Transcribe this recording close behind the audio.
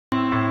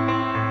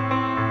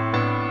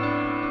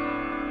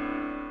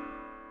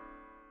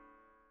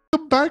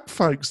back,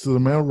 folks, to the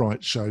Mel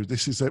Wright Show.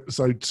 This is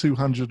episode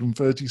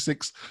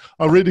 236.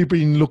 I've really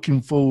been looking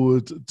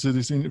forward to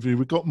this interview.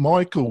 We've got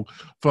Michael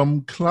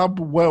from Club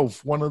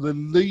Wealth, one of the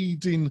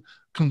leading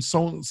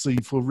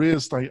consultancy for real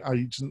estate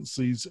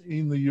agencies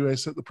in the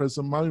US at the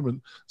present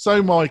moment.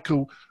 So,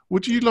 Michael,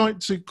 would you like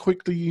to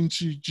quickly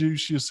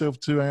introduce yourself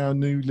to our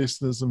new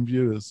listeners and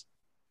viewers?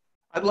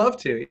 I'd love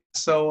to.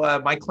 So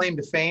my claim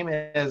to fame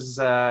is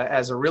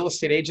as a real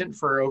estate agent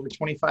for over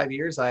 25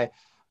 years. I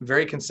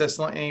very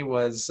consistently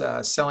was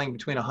selling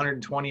between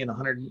 120 and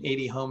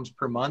 180 homes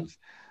per month.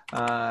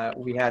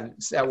 We had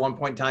at one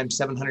point in time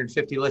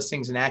 750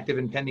 listings in active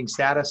and pending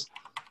status.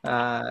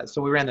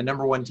 So we ran the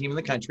 #1 team in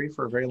the country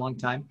for a very long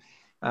time.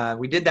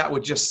 We did that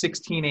with just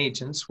 16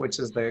 agents, which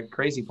is the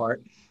crazy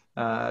part.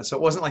 So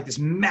it wasn't like this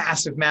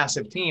massive,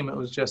 massive team. It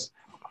was just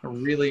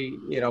really,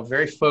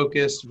 very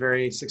focused,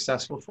 very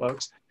successful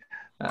folks.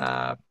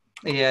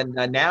 And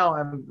now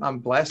I'm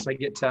blessed.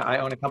 I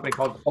own a company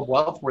called Club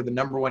Wealth. We're the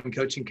 #1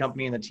 coaching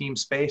company in the team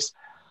space.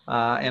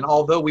 And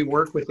although we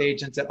work with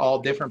agents at all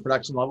different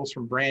production levels,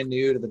 from brand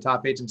new to the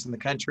top agents in the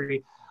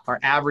country, our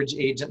average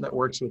agent that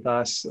works with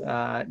us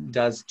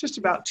does just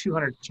about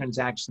 200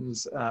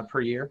 transactions per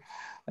year.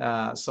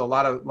 So a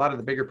lot of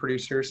the bigger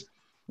producers.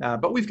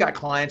 But we've got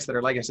clients that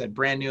are, like I said,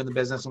 brand new in the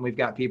business, and we've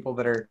got people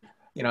that are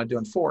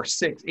doing 400,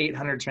 600,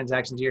 800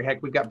 transactions a year.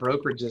 Heck, we've got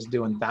brokerages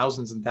doing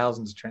thousands and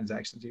thousands of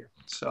transactions a year.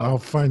 So,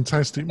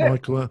 fantastic,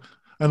 Michael.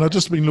 And I've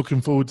just been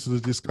looking forward to the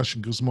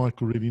discussion because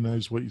Michael really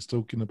knows what he's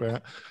talking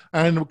about.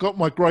 And I've got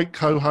my great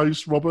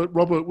co-host, Robert.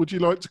 Robert, would you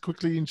like to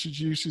quickly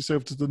introduce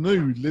yourself to the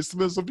new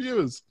listeners and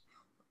viewers?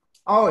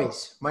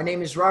 Always. My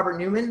name is Robert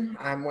Newman.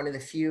 I'm one of the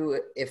few,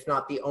 if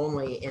not the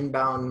only,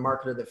 inbound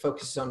marketer that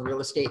focuses on real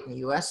estate in the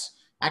U.S.,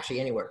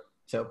 actually anywhere.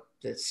 So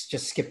let's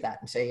just skip that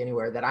and say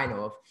anywhere that I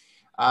know of.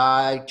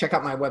 Check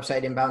out my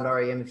website, Inbound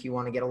REM, if you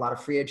want to get a lot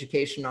of free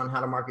education on how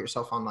to market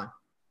yourself online.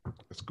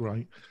 That's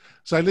great.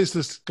 So let's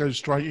just go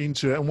straight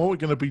into it. And what we're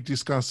going to be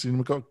discussing,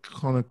 we've got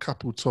kind of a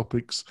couple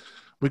topics.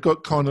 We've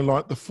got kind of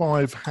like the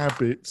 5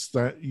 habits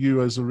that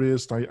you as a real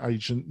estate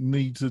agent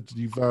need to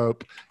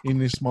develop in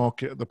this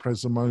market at the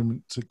present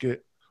moment to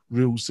get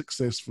real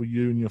success for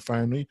you and your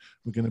family.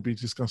 We're going to be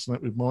discussing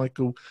that with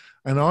Michael.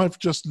 And I've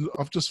just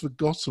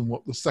forgotten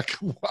what the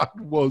second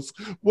one was.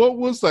 What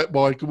was that,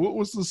 Michael? What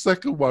was the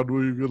second one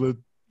we were going to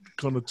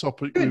kind of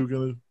topic we were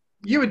going to...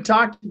 You had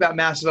talked about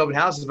massive open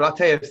houses, but I'll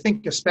tell you, I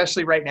think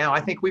especially right now,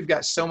 I think we've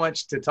got so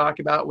much to talk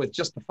about with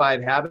just the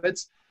 5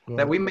 habits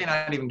that we may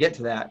not even get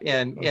to that.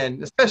 And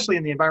especially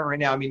in the environment right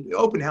now, I mean,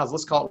 open houses,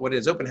 let's call it what it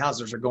is. Open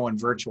houses are going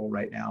virtual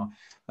right now.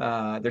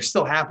 They're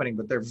still happening,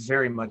 but they're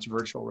very much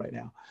virtual right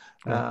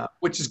now,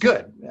 which is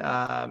good.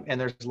 And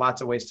there's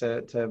lots of ways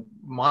to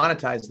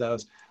monetize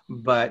those,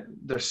 but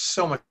there's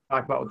so much to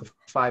talk about with the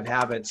 5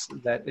 habits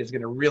that is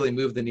going to really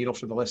move the needle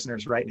for the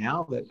listeners right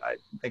now that I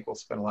think we'll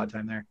spend a lot of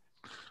time there.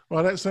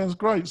 Well, that sounds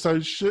great.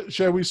 So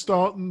shall we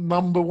start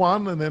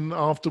 #1, and then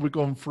after we've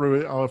gone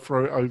through it, I'll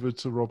throw it over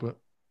to Robert?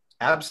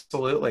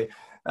 Absolutely.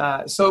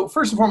 So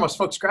first and foremost,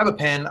 folks, grab a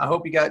pen. I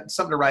hope you got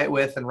something to write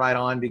with and write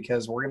on,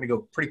 because we're going to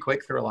go pretty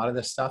quick through a lot of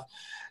this stuff.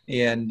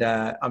 And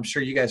I'm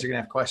sure you guys are going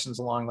to have questions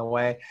along the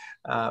way.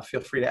 Feel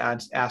free to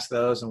ask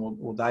those, and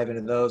we'll dive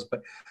into those.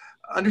 But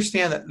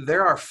understand that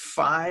there are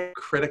 5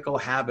 critical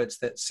habits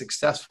that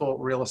successful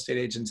real estate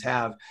agents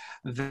have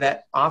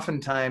that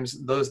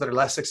oftentimes those that are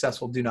less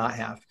successful do not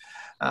have.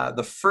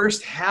 The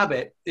first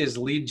habit is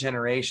lead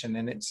generation,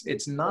 and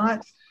it's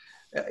not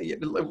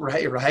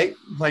right.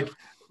 Like,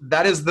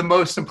 that is the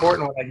most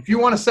important one. Like, if you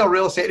want to sell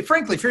real estate,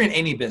 frankly, if you're in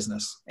any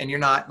business and you're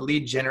not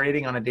lead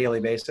generating on a daily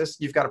basis,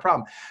 you've got a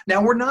problem.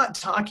 Now, we're not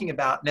talking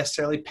about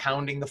necessarily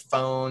pounding the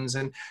phones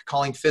and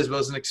calling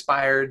FSBOs and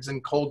expireds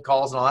and cold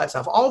calls and all that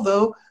stuff,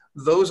 although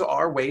those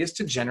are ways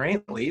to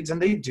generate leads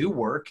and they do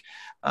work.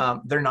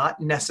 They're not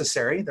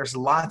necessary. There's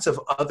lots of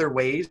other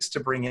ways to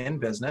bring in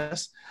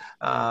business.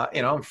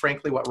 And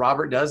frankly, what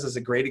Robert does is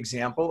a great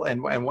example,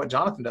 and what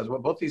Jonathan does,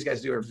 what both these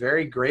guys do are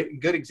very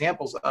good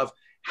examples of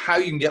how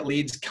you can get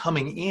leads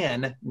coming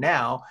in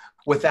now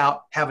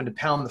without having to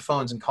pound the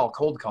phones and call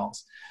cold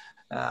calls.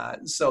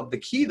 So the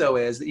key, though,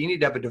 is that you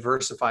need to have a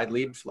diversified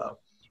lead flow.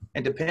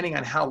 And depending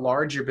on how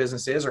large your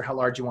business is or how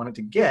large you want it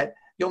to get,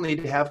 you'll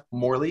need to have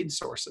more lead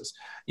sources.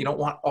 You don't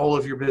want all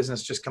of your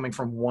business just coming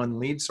from one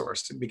lead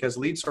source, because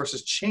lead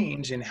sources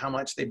change in how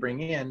much they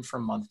bring in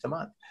from month to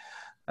month.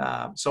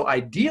 So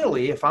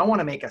ideally, if I want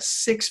to make a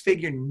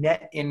 6-figure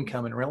net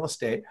income in real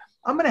estate,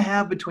 I'm going to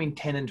have between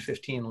 10 and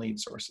 15 lead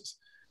sources.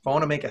 If I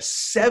want to make a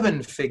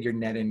 7-figure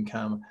net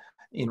income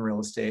in real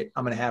estate,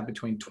 I'm going to have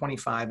between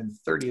 25 and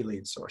 30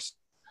 lead sources.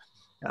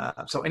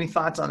 So any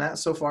thoughts on that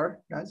so far,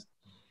 guys?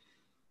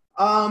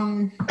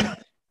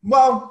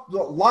 Well,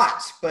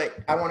 lots, but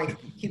I want to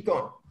keep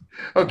going.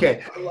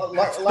 Okay.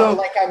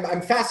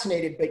 I'm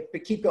fascinated,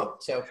 but keep going.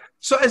 So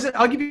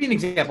I'll give you an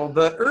example.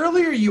 The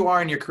earlier you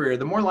are in your career,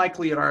 the more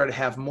likely you are to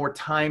have more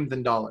time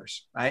than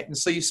dollars, right? And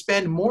so you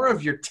spend more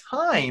of your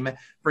time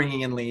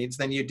bringing in leads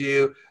than you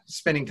do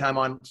spending time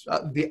on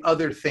the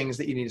other things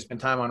that you need to spend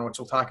time on, which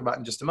we'll talk about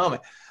in just a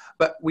moment.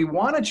 But we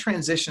want to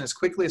transition as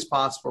quickly as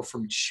possible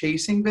from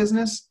chasing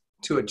business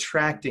to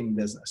attracting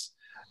business.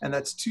 And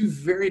that's two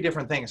very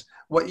different things.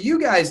 What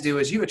you guys do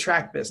is you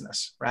attract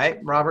business, right?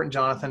 Robert and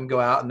Jonathan go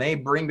out and they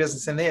bring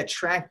business and they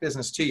attract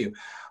business to you.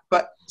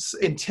 But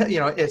until,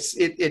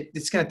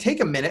 it's going to take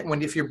a minute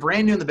when, if you're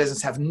brand new in the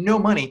business, have no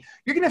money,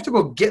 you're going to have to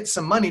go get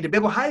some money to be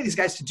able to hire these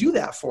guys to do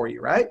that for you,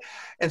 right?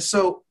 And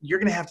so you're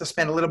going to have to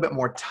spend a little bit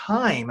more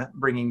time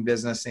bringing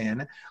business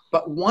in.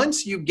 But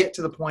once you get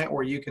to the point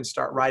where you can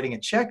start writing a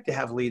check to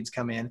have leads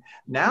come in,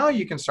 now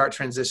you can start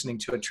transitioning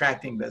to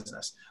attracting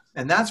business.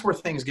 And that's where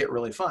things get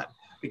really fun,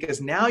 because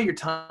now your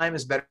time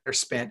is better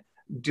spent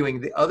doing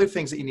the other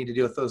things that you need to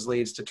do with those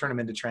leads to turn them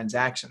into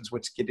transactions,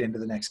 which get into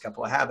the next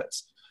couple of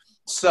habits.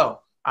 So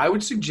I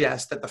would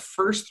suggest that the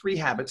first 3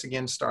 habits,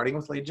 again, starting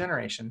with lead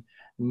generation,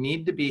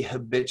 need to be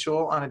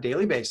habitual on a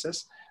daily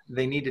basis.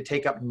 They need to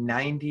take up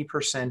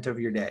 90% of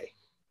your day.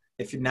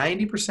 If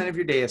 90% of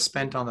your day is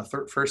spent on the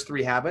first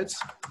 3 habits,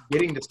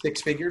 getting to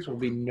 6 figures will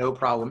be no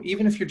problem,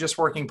 even if you're just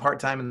working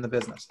part-time in the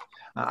business.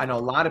 I know a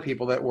lot of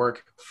people that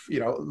work,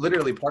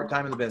 literally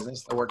part-time in the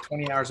business. They work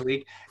 20 hours a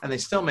week and they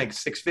still make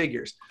 6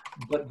 figures,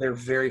 but they're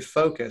very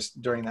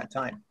focused during that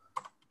time.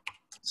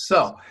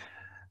 So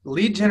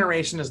lead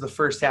generation is the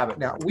first habit.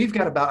 Now we've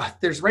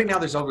got there's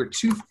over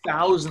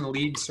 2,000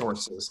 lead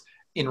sources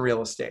in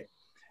real estate.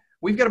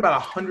 We've got about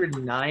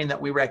 109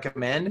 that we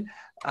recommend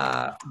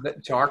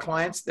to our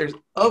clients. There's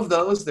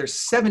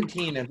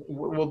 17, and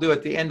we'll do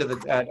at the end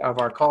of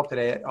our call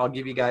today. I'll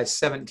give you guys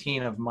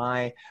 17 of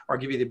or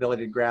give you the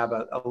ability to grab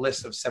a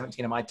list of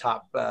 17 of my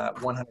top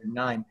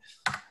 109.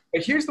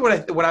 But here's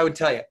what I would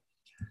tell you.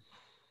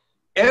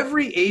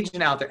 Every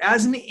agent out there,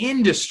 as an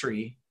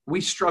industry, we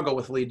struggle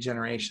with lead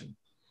generation.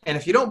 And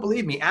if you don't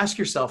believe me, ask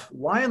yourself,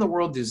 why in the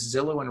world do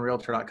Zillow and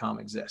Realtor.com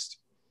exist?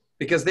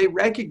 Because they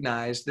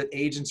recognize that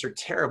agents are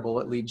terrible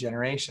at lead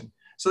generation.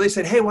 So they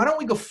said, hey, why don't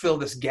we go fill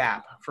this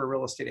gap for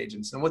real estate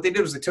agents? And what they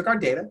did was they took our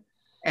data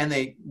and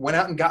they went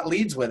out and got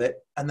leads with it,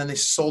 and then they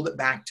sold it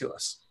back to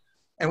us.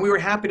 And we were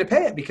happy to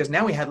pay it because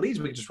now we had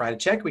leads. We could just write a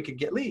check. We could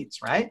get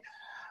leads, right?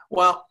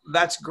 Well,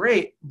 that's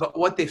great. But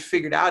what they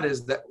figured out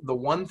is that the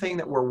one thing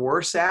that we're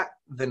worse at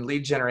than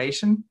lead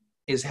generation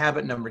is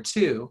habit number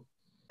 2,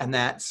 and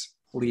that's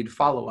lead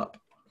follow-up,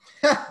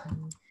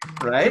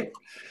 right?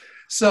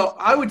 So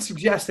I would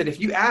suggest that if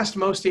you asked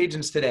most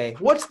agents today,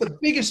 what's the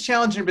biggest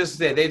challenge in your business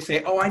today? They'd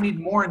say, oh, I need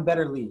more and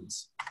better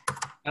leads.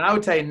 And I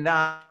would tell you,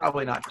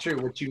 probably not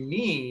true. What you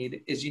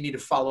need is you need to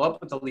follow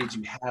up with the leads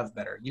you have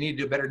better. You need to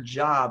do a better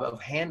job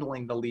of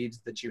handling the leads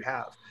that you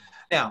have.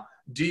 Now,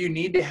 do you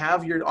need to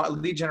have your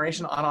lead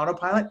generation on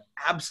autopilot?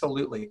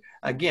 Absolutely.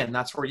 Again,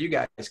 that's where you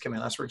guys come in.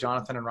 That's where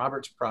Jonathan and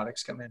Robert's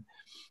products come in.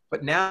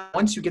 But now,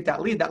 once you get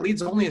that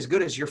lead's only as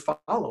good as your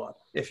follow-up.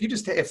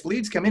 If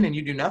leads come in and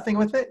you do nothing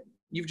with it,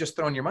 you've just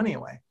thrown your money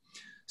away.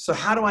 So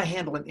how do I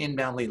handle an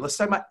inbound lead? Let's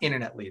talk about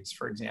internet leads,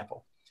 for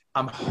example.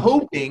 I'm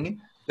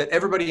hoping that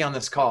everybody on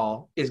this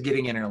call is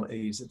getting internet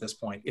leads at this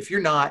point. If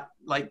you're not,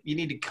 you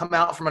need to come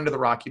out from under the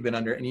rock you've been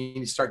under and you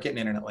need to start getting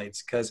internet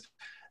leads, because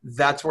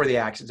that's where the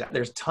action's at.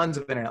 There's tons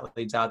of internet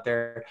leads out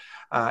there.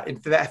 In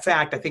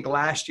fact, I think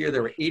last year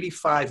there were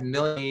 85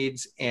 million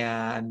leads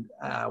and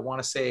I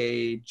want to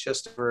say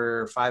just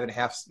over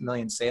 5.5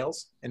 million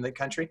sales in the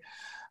country.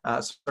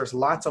 So there's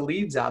lots of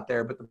leads out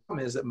there, but the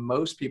problem is that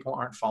most people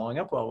aren't following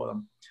up well with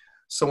them.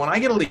 So when I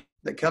get a lead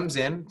that comes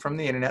in from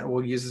the internet,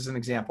 we'll use as an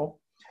example,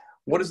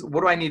 what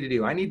do I need to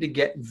do? I need to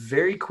get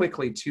very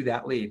quickly to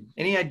that lead.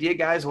 Any idea,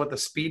 guys, what the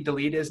speed to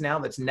lead is now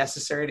that's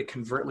necessary to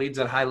convert leads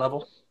at a high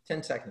level?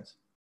 10 seconds.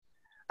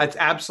 That's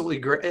absolutely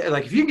great.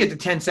 If you can get to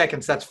 10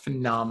 seconds, that's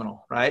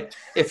phenomenal, right?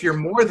 If you're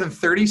more than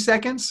 30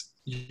 seconds,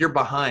 you're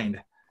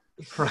behind,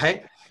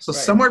 right? So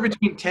somewhere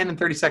between 10 and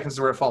 30 seconds is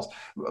where it falls.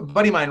 A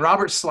buddy of mine,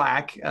 Robert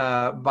Slack,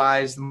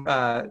 buys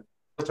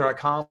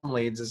Realtor.com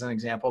leads as an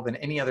example than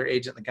any other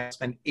agent that can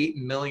spend $8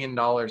 million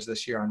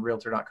this year on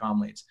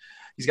Realtor.com leads.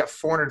 He's got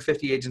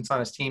 450 agents on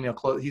his team.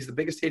 He's the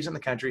biggest agent in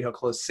the country. He'll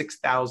close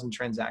 6,000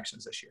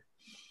 transactions this year.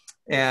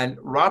 And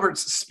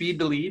Robert's speed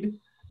to lead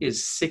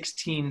is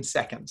 16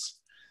 seconds.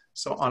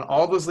 So on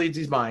all those leads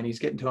he's buying, he's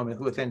getting to them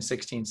within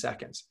 16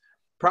 seconds.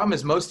 Problem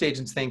is most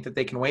agents think that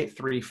they can wait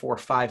 3, 4,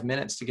 5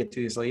 minutes to get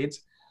to these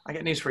leads. I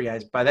got news for you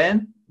guys. By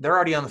then, they're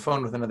already on the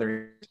phone with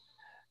another.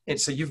 And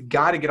so you've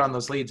got to get on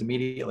those leads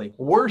immediately.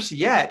 Worse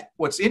yet,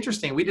 what's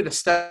interesting, we did a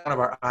study on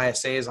one of our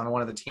ISAs on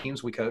one of the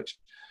teams we coach.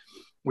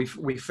 We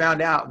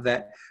found out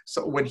that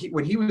when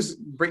he was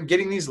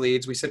getting these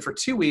leads, we said for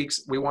 2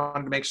 weeks, we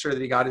wanted to make sure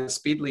that he got his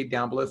speed lead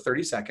down below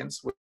 30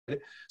 seconds.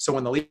 So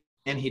when the lead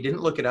and he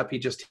didn't look it up, he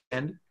just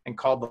and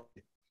called the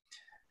lead.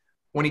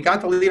 When he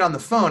got the lead on the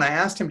phone, I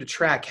asked him to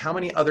track how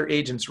many other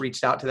agents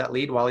reached out to that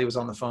lead while he was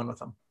on the phone with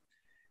them.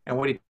 And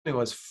what he told me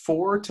was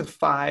 4 to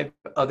 5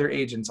 other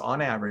agents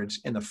on average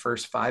in the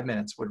first 5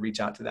 minutes would reach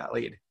out to that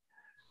lead.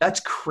 That's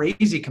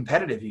crazy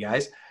competitive, you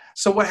guys.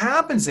 So what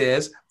happens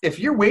is if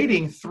you're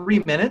waiting 3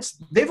 minutes,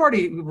 they've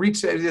already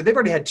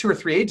had 2 or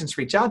 3 agents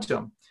reach out to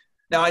them.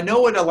 Now, I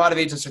know what a lot of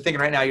agents are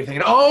thinking right now. You're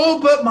thinking, oh,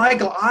 but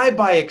Michael, I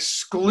buy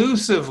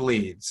exclusive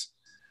leads.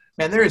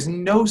 Man, there is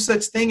no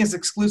such thing as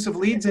exclusive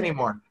leads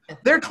anymore.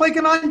 They're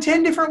clicking on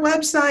 10 different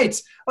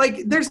websites.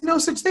 Like, there's no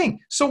such thing.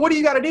 So what do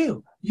you got to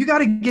do? You got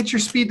to get your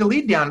speed to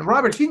lead down.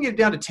 Robert, if you can get it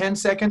down to 10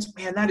 seconds,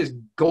 man, that is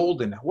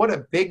golden. What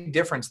a big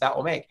difference that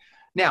will make.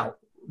 Now,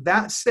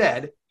 that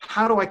said,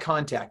 how do I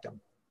contact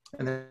them?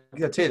 And then I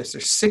got to tell you this,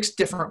 there's 6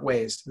 different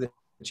ways that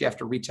you have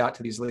to reach out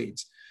to these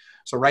leads.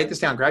 So write this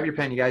down. Grab your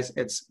pen, you guys.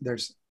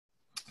 There's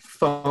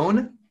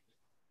phone,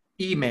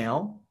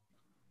 email,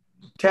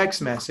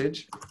 text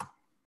message,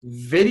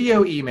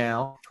 video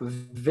email,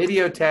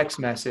 video text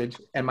message,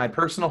 and my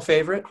personal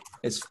favorite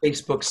is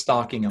Facebook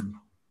stalking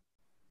them.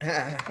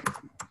 And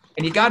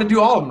you got to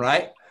do all of them,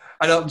 right?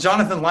 I know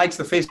Jonathan likes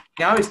the Facebook.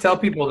 I always tell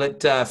people that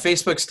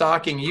Facebook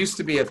stalking used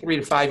to be a 3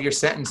 to 5 year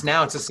sentence.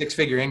 Now it's a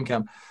 6-figure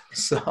income.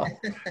 So,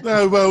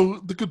 no,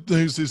 well, the good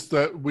news is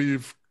that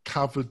we've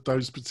covered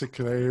those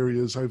particular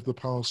areas over the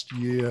past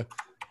year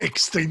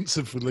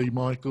extensively,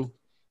 Michael.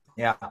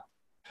 Yeah.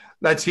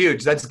 That's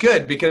huge. That's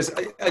good, because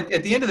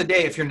at the end of the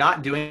day, if you're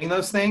not doing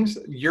those things,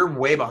 you're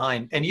way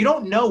behind, and you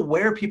don't know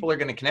where people are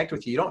going to connect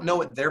with you. You don't know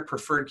what their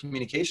preferred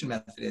communication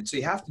method is. So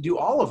you have to do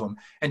all of them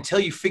until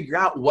you figure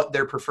out what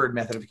their preferred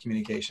method of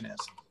communication is.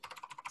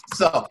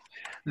 So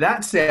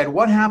that said,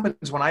 what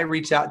happens when I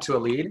reach out to a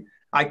lead?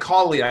 I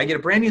call a lead. I get a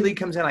brand new lead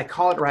comes in. I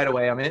call it right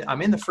away.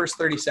 I'm in the first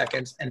 30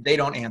 seconds and they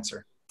don't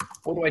answer.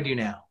 What do I do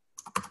now?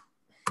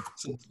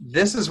 So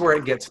this is where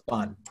it gets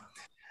fun.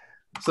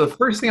 So the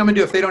first thing I'm going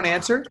to do if they don't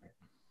answer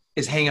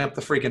is hang up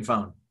the freaking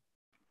phone.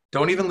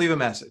 Don't even leave a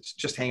message.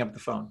 Just hang up the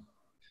phone.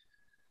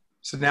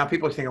 So now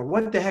people are thinking,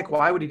 what the heck?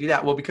 Why would he do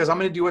that? Well, because I'm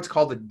going to do what's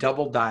called a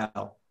double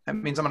dial. That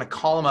means I'm going to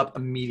call them up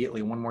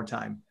immediately one more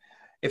time.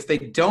 If they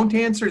don't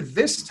answer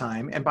this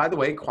time, and by the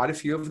way, quite a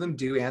few of them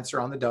do answer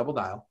on the double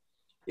dial.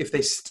 If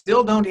they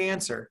still don't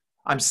answer,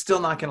 I'm still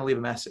not going to leave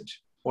a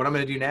message. What I'm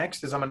going to do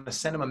next is I'm going to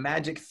send them a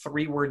magic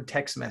 3-word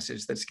text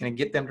message that's going to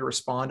get them to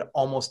respond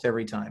almost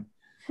every time.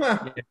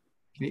 Huh.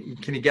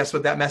 Can you guess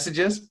what that message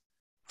is?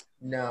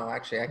 No,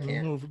 actually, I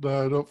can't.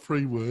 No, not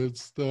 3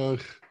 words. No.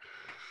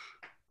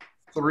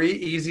 3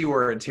 easy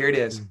words. Here it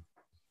is.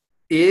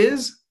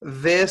 Is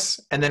this,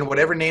 and then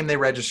whatever name they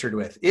registered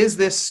with. Is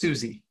this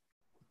Susie?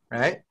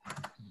 Right?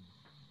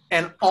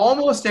 And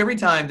almost every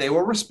time they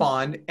will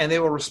respond, and they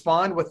will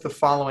respond with the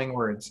following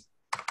words.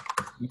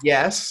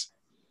 Yes.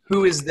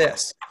 Who is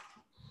this?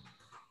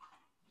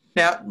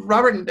 Now,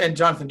 Robert and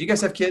Jonathan, do you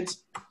guys have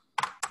kids?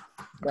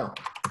 No.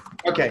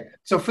 Okay,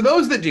 so for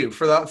those that do,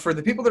 for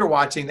the people that are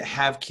watching that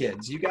have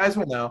kids, you guys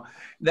will know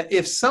that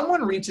if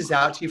someone reaches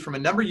out to you from a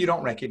number you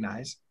don't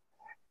recognize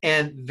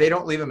and they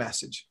don't leave a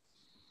message,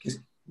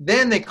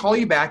 then they call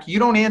you back, you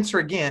don't answer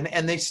again,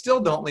 and they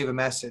still don't leave a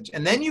message.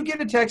 And then you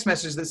get a text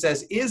message that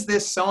says, is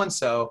this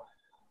so-and-so?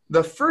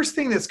 The first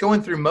thing that's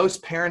going through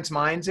most parents'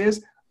 minds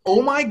is,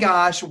 oh my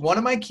gosh, one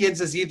of my kids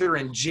is either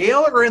in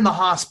jail or in the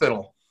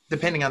hospital,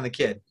 depending on the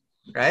kid,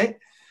 right?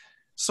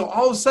 So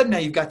all of a sudden now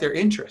you've got their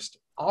interest.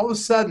 All of a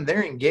sudden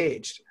they're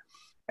engaged.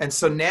 And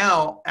so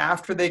now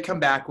after they come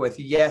back with,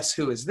 yes,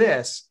 who is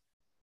this?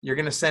 You're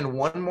going to send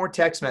one more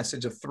text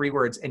message of 3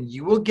 words, and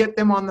you will get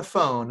them on the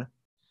phone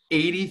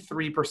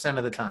 83%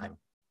 of the time.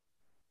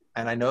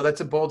 And I know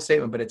that's a bold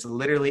statement, but it's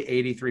literally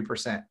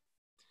 83%.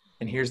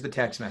 And here's the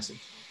text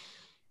message.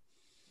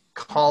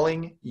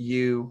 Calling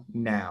you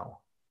now.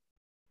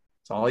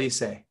 That's all you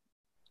say.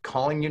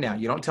 Calling you now.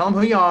 You don't tell them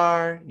who you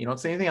are. You don't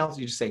say anything else.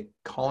 You just say,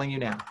 calling you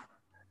now.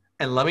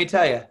 And let me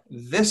tell you,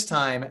 this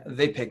time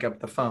they pick up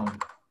the phone.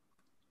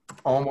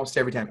 Almost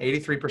every time,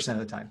 83% of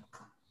the time.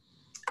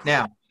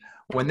 Now,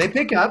 when they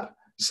pick up,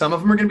 some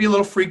of them are going to be a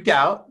little freaked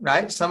out,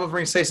 right? Some of them are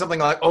going to say something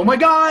like, oh my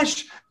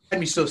gosh, I'd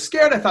be so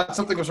scared. I thought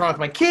something was wrong with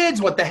my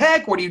kids. What the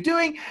heck? What are you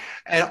doing?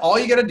 And all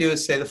you got to do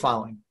is say the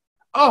following.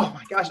 Oh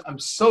my gosh, I'm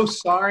so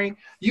sorry.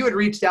 You had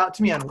reached out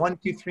to me on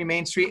 123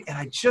 Main Street, and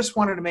I just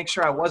wanted to make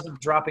sure I wasn't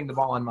dropping the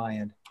ball on my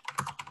end.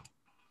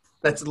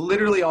 That's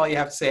literally all you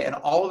have to say. And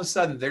all of a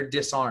sudden, they're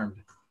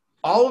disarmed.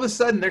 All of a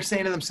sudden, they're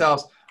saying to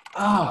themselves,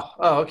 oh,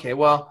 okay,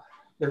 well,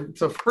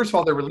 so first of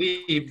all, they're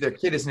relieved their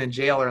kid isn't in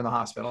jail or in the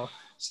hospital.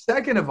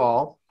 Second of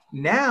all,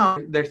 now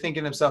they're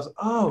thinking to themselves,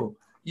 oh,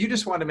 you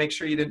just wanted to make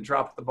sure you didn't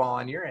drop the ball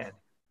on your end,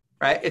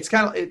 right? It's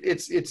kind of,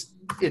 it's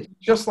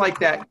just like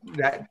that,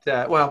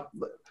 well,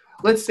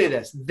 let's say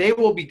this. They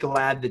will be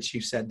glad that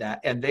you said that,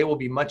 and they will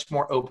be much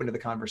more open to the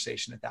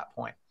conversation at that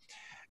point.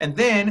 And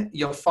then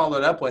you'll follow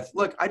it up with,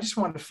 look, I just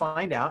wanted to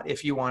find out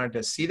if you wanted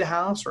to see the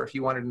house or if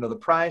you wanted to know the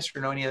price or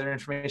know any other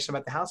information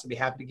about the house. I'd be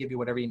happy to give you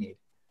whatever you need.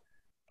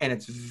 And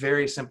it's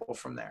very simple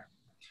from there.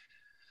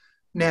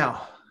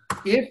 Now,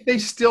 if they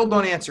still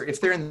don't answer, if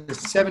they're in the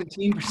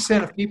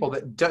 17% of people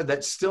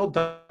that still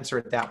don't answer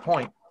at that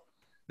point,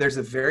 there's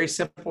a very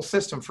simple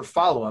system for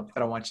follow-up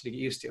that I want you to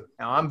get used to.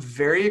 Now, I'm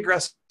very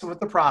aggressive with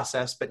the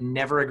process, but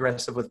never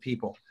aggressive with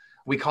people.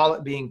 We call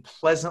it being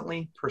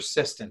pleasantly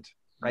persistent.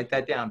 Write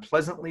that down,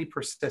 pleasantly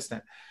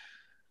persistent.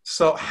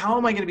 So how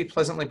am I going to be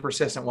pleasantly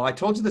persistent? Well, I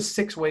told you the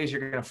 6 ways you're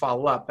going to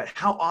follow up, but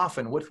how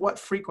often, with what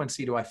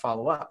frequency do I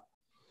follow up?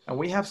 And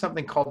we have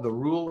something called the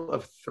rule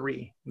of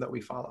 3 that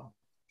we follow.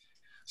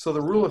 So the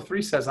rule of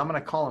three says I'm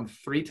going to call them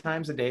 3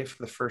 times a day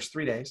for the first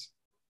 3 days,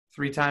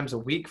 3 times a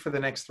week for the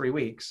next 3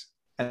 weeks,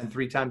 and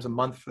 3 times a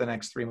month for the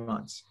next 3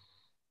 months.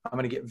 I'm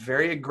going to get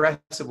very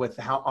aggressive with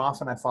how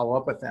often I follow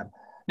up with them.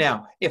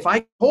 Now, if I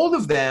get hold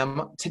of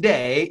them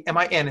today,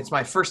 and it's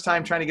my first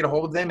time trying to get a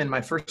hold of them in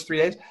my first 3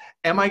 days,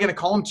 am I going to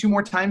call them 2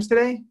 more times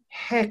today?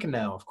 Heck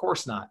no, of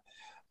course not.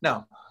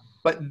 No.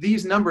 But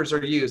these numbers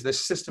are used,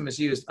 this system is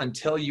used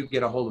until you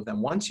get a hold of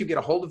them. Once you get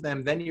a hold of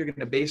them, then you're going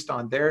to, based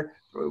on their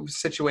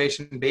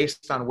situation,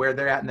 based on where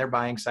they're at in their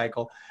buying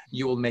cycle,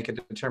 you will make a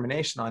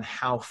determination on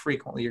how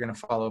frequently you're going to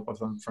follow up with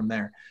them from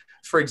there.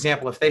 For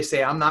example, if they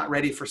say, I'm not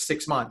ready for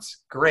 6 months,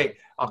 great,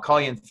 I'll call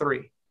you in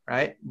 3,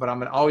 right? But I'm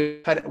going to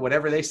always cut it,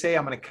 whatever they say,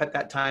 I'm going to cut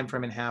that time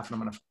frame in half and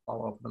I'm going to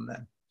follow up with them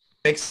then.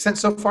 Makes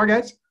sense so far,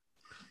 guys?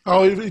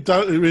 Oh, it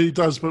really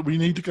does. But we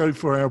need to go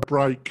for our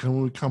break, and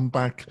we'll come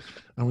back,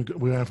 and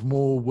we have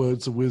more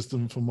words of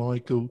wisdom for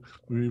Michael.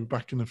 We'll be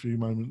back in a few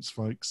moments,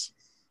 folks.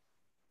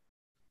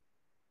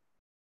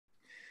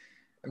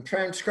 I'm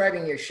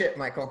transcribing your shit,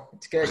 Michael.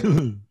 It's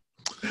good.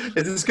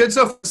 Is this good?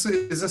 So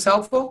is this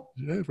helpful?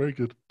 Yeah, very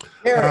good.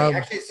 Very,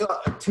 actually, so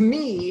to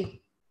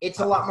me, it's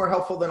a lot more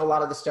helpful than a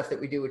lot of the stuff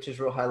that we do, which is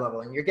real high level.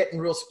 And you're getting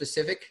real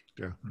specific.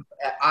 Yeah.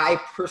 I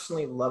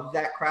personally love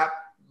that crap.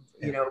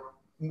 Yeah. You know,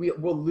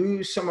 we'll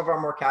lose some of our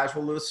more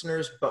casual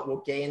listeners, but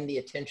we'll gain the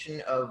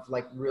attention of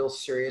like real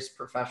serious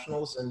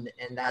professionals. And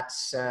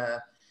that's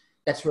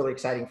really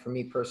exciting for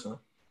me personally.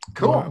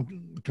 Cool. Right,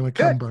 I'm going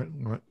to come back.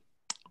 Right.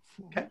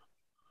 Okay.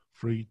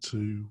 3,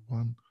 2,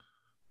 1.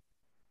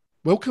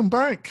 Welcome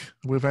back.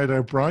 We've had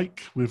our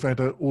break. We've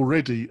had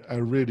already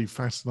a really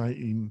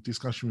fascinating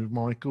discussion with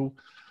Michael.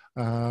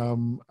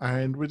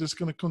 And we're just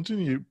going to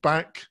continue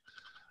back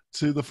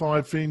to the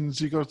 5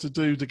 things you got to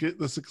do to get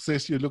the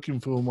success you're looking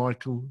for,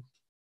 Michael.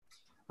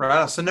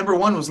 Right. So number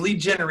 1 was lead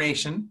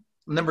generation.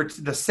 Number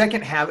 2, the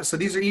second habit. So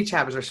these are each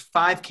habits. There's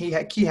 5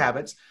 key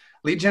habits.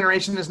 Lead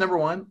generation is number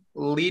 1.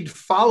 Lead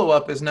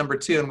follow-up is number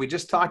 2. And we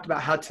just talked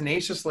about how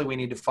tenaciously we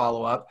need to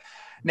follow up.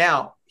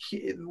 Now,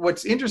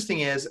 what's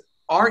interesting is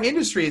our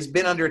industry has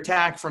been under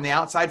attack from the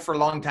outside for a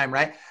long time,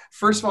 right?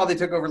 First of all, they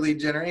took over lead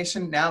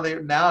generation.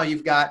 Now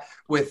you've got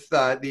with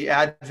the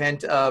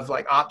advent of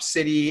like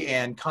OpsCity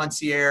and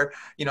Concierge,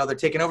 they're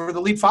taking over the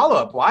lead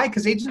follow-up. Why?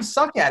 Because agents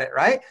suck at it,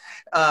 right?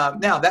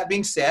 Now, that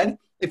being said,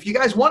 if you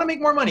guys want to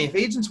make more money, if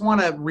agents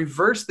want to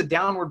reverse the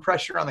downward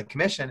pressure on the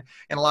commission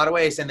in a lot of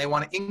ways, and they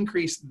want to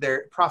increase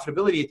their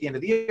profitability at the end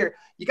of the year,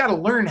 you got to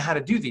learn how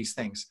to do these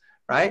things.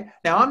 Right?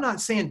 Now, I'm not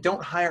saying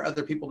don't hire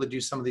other people to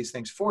do some of these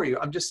things for you.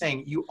 I'm just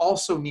saying you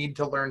also need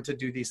to learn to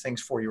do these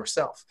things for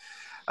yourself.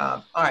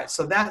 All right.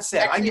 So that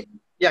said,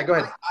 go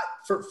ahead.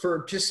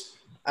 For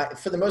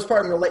the most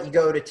part, I'm going to let you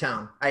go to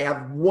town. I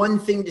have one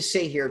thing to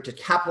say here to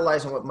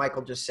capitalize on what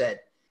Michael just said,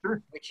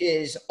 sure. Which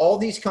is all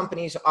these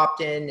companies opt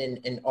in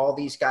and all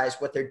these guys,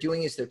 what they're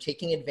doing is they're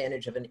taking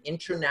advantage of an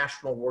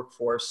international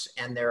workforce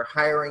and they're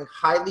hiring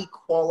highly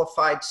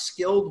qualified,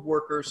 skilled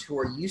workers who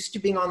are used to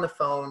being on the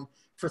phone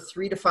for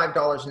 $3 to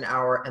 $5 an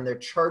hour, and they're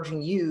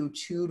charging you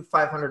 $200 to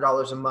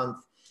 $500 a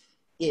month.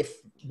 If,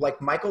 like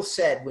Michael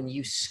said, when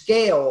you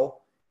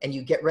scale and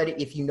you get ready,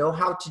 if you know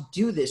how to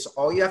do this,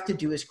 all you have to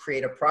do is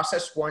create a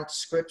process once,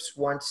 scripts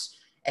once,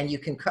 and you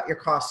can cut your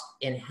costs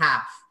in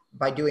half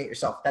by doing it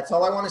yourself. That's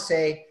all I want to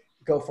say.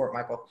 Go for it,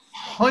 Michael.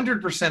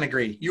 100%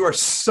 agree. You are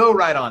so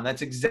right on.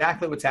 That's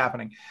exactly what's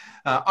happening.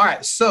 All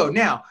right. So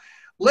now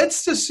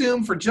let's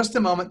assume for just a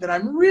moment that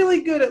I'm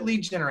really good at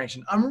lead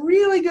generation. I'm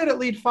really good at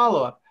lead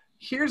follow-up.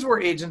 Here's where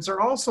agents are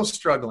also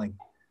struggling.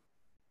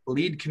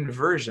 Lead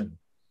conversion,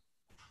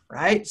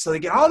 right? So they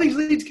get all these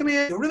leads coming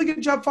in, do a really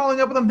good job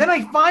following up with them. Then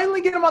I finally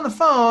get them on the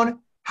phone.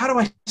 How do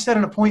I set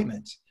an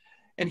appointment?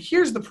 And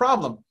here's the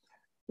problem.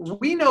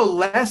 We know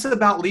less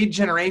about lead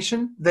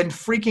generation than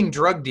freaking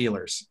drug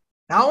dealers.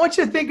 Now I want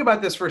you to think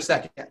about this for a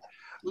second.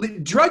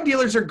 Drug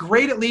dealers are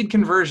great at lead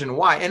conversion.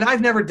 Why? And I've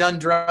never done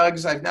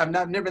drugs. I've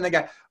never been that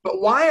guy. But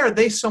why are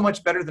they so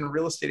much better than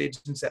real estate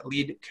agents at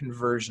lead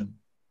conversion?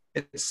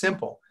 It's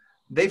simple.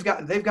 They've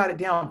got it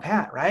down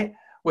pat, right?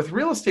 With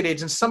real estate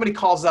agents, somebody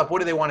calls up. What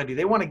do they want to do?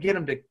 They want to get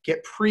them to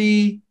get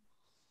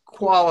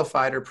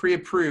pre-qualified or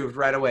pre-approved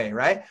right away,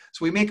 right?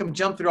 So we make them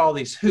jump through all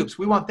these hoops.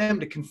 We want them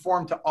to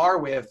conform to our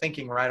way of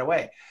thinking right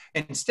away.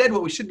 And instead,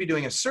 what we should be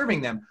doing is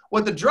serving them.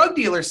 What the drug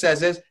dealer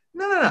says is,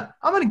 no.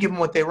 I'm going to give them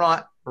what they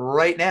want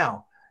right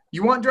now.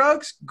 You want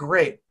drugs?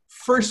 Great.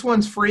 First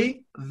one's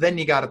free, then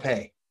you got to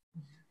pay.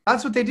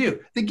 That's what they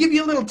do. They give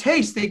you a little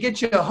taste. They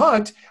get you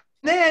hooked.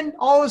 Then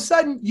all of a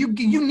sudden you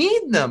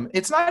need them.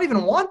 It's not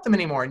even want them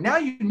anymore. Now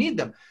you need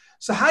them.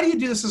 So how do you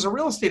do this as a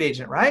real estate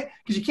agent, right?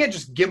 Because you can't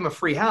just give them a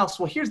free house.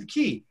 Well, here's the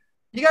key.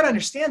 You got to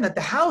understand that the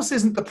house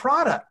isn't the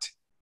product.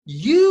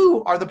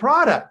 You are the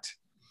product.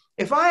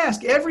 If I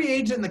ask every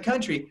agent in the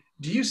country,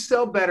 do you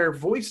sell better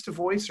voice to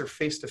voice or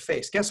face to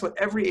face? Guess what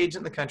every agent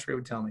in the country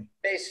would tell me?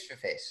 Face to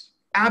face.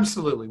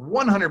 Absolutely.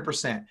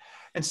 100%.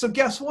 And so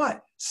guess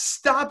what?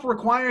 Stop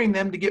requiring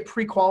them to get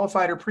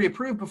pre-qualified or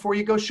pre-approved before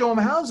you go show them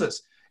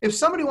houses. If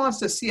somebody wants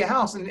to see a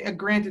house, and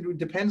granted, it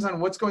depends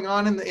on what's going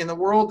on in the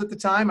world at the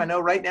time. I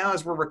know right now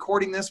as we're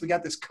recording this, we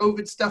got this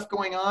COVID stuff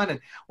going on, and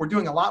we're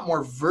doing a lot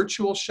more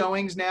virtual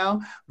showings now,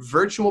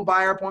 virtual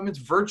buyer appointments,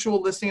 virtual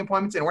listing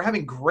appointments, and we're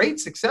having great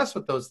success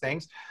with those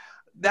things.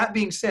 That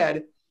being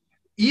said,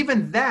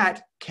 even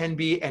that can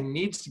be and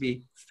needs to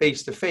be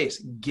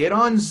face-to-face. Get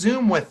on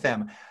Zoom with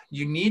them.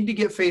 You need to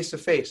get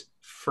face-to-face.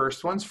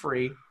 First one's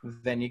free,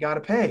 then you got to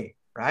pay,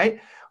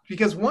 right?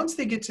 Because once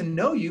they get to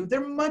know you,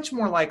 they're much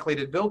more likely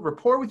to build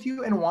rapport with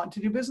you and want to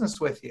do business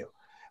with you.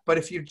 But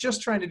if you're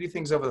just trying to do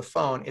things over the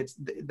phone,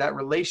 that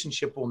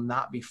relationship will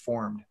not be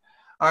formed.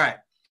 All right.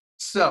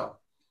 So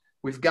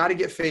we've got to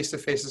get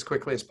face-to-face as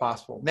quickly as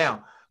possible.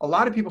 Now, a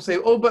lot of people say,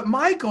 oh, but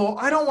Michael,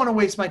 I don't want to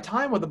waste my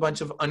time with a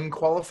bunch of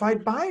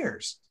unqualified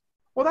buyers.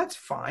 Well, that's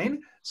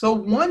fine. So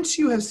once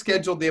you have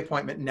scheduled the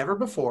appointment, never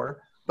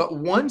before, but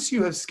once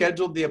you have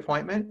scheduled the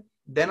appointment,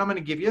 then I'm going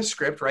to give you a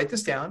script. Write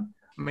this down.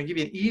 I'm going to give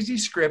you an easy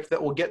script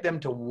that will get them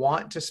to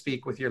want to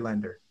speak with your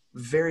lender.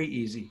 Very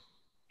easy.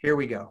 Here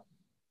we go.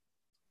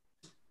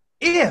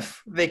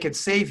 If they could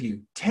save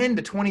you $10,000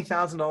 to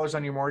 $20,000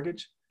 on your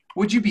mortgage,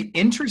 would you be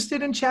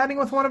interested in chatting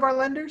with one of our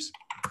lenders?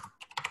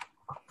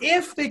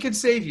 If they could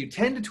save you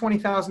 $10,000 to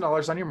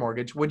 $20,000 on your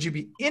mortgage, would you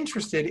be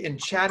interested in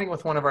chatting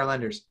with one of our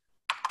lenders?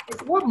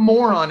 What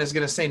moron is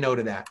going to say no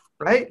to that,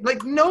 right?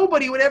 Like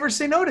nobody would ever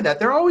say no to that.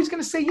 They're always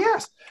going to say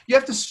yes. You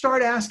have to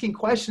start asking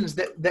questions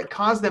that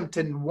cause them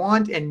to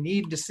want and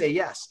need to say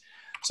yes.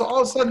 So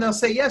all of a sudden they'll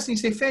say yes, and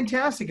you say,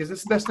 fantastic. Is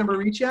this the best number to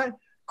reach at?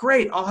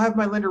 Great. I'll have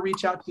my lender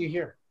reach out to you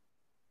here.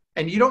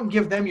 And you don't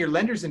give them your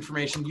lender's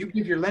information. You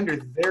give your lender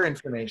their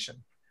information.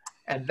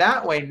 And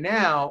that way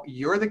now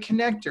you're the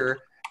connector,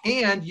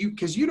 and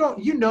because you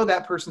know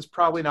that person's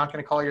probably not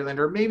going to call your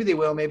lender. Maybe they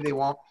will, maybe they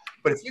won't.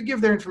 But if you give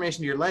their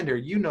information to your lender,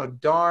 you know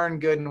darn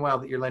good and well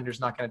that your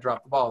lender's not going to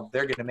drop the ball.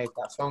 They're going to make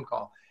that phone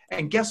call.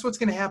 And guess what's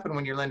going to happen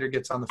when your lender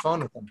gets on the phone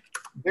with them?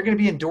 They're going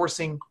to be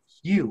endorsing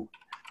you,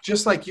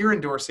 just like you're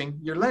endorsing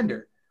your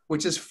lender,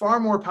 which is far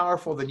more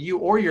powerful than you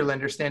or your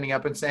lender standing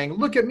up and saying,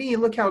 look at me,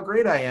 look how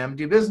great I am,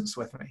 do business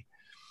with me.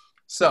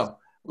 So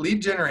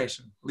lead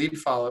generation, lead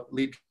follow-up,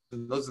 lead,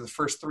 those are the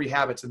first 3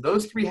 habits. And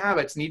those 3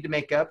 habits need to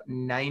make up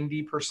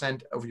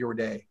 90% of your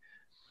day.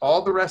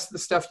 All the rest of the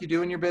stuff you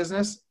do in your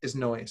business is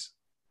noise.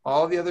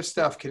 All the other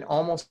stuff can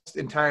almost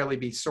entirely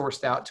be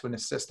sourced out to an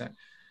assistant.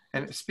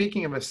 And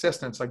speaking of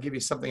assistants, I'll give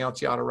you something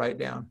else you ought to write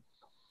down.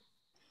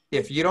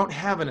 If you don't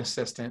have an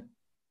assistant,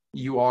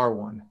 you are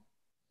one.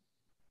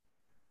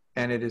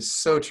 And it is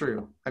so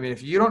true. I mean,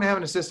 if you don't have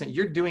an assistant,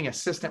 you're doing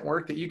assistant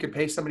work that you could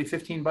pay somebody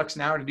 $15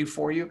 an hour to do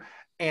for you.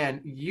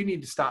 And you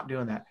need to stop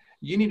doing that.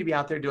 You need to be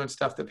out there doing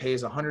stuff that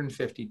pays $150,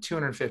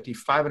 $250,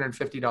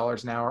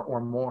 $550 an hour or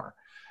more.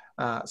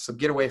 So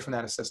get away from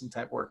that assistant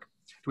type work.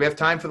 Do we have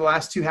time for the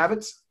last 2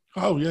 habits?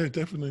 Oh yeah,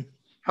 definitely.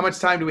 How much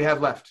time do we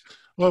have left?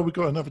 Well, we've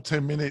got another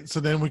 10 minutes,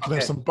 and then we can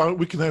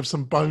have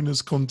some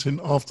bonus content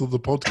after the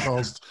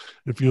podcast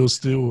if you're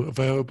still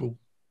available.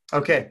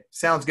 Okay,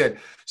 sounds good.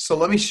 So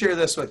let me share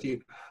this with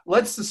you.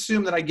 Let's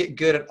assume that I get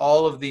good at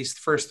all of these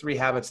first 3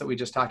 habits that we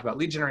just talked about: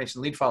 lead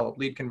generation, lead follow-up,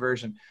 lead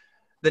conversion.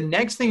 The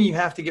next thing you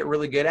have to get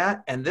really good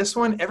at, and this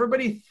one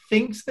everybody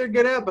thinks they're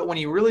good at, but when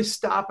you really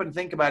stop and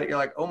think about it, you're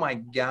like, oh my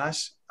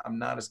gosh, I'm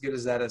not as good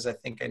as that as I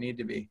think I need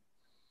to be.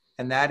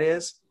 And that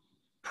is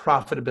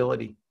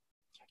profitability.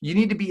 You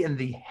need to be in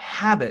the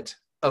habit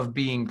of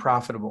being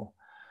profitable.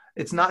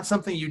 It's not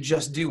something you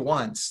just do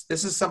once.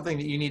 This is something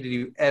that you need to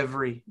do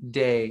every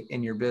day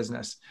in your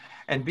business.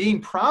 And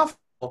being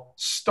profitable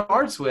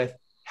starts with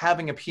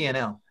having a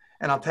P&L.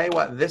 And I'll tell you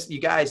what, this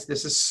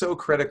is so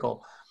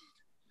critical.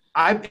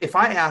 If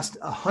I asked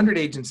 100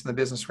 agents in the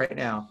business right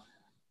now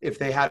if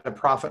they had a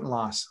profit and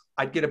loss,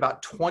 I'd get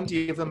about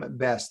 20 of them at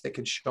best that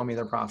could show me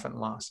their profit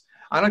and loss.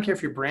 I don't care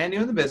if you're brand new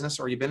in the business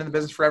or you've been in the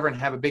business forever and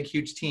have a big,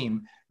 huge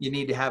team, you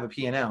need to have a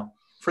P&L.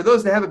 For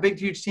those that have a big,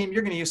 huge team,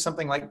 you're going to use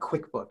something like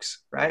QuickBooks,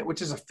 right?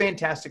 Which is a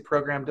fantastic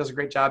program, does a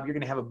great job. You're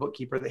going to have a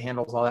bookkeeper that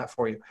handles all that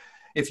for you.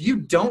 If you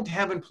don't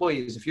have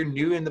employees, if you're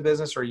new in the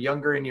business or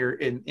younger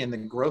in the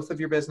growth of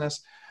your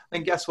business,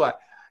 then guess what?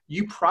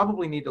 You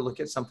probably need to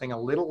look at something a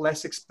little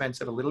less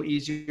expensive, a little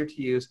easier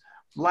to use.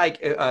 Like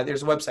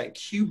there's a website,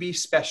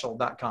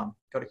 qbspecial.com.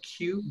 Go to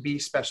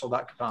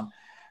qbspecial.com.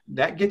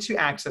 That gets you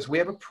access. We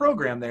have a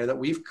program there that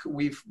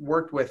we've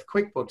worked with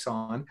QuickBooks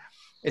on.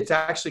 It's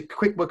actually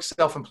QuickBooks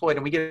Self-Employed,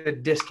 and we get a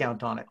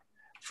discount on it.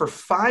 For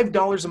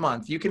 $5 a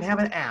month, you can have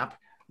an app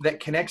that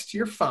connects to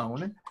your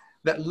phone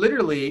that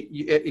literally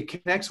it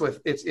connects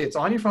with, it's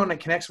on your phone, that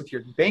connects with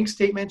your bank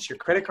statements, your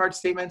credit card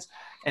statements,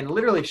 and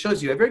literally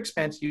shows you every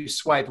expense. You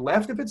swipe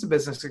left if it's a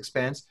business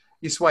expense,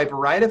 you swipe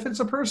right if it's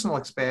a personal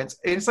expense.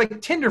 And it's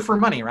like Tinder for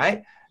money,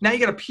 right? Now you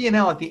got a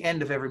P&L at the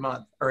end of every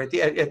month, or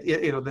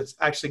that's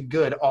actually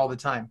good all the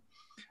time.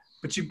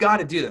 But you've got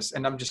to do this.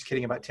 And I'm just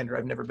kidding about Tinder.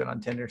 I've never been on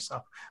Tinder,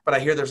 but I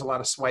hear there's a lot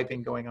of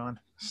swiping going on.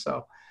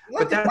 So I'd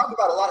like to talk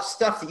about a lot of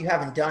stuff that you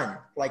haven't done.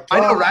 Like, I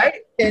know, right?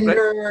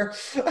 Tinder.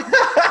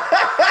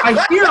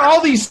 I hear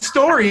all these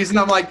stories and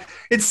I'm like,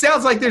 it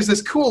sounds like there's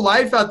this cool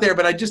life out there,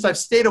 but I've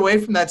stayed away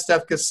from that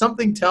stuff because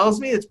something tells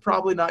me it's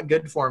probably not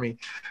good for me.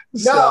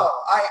 So. No,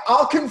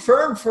 I'll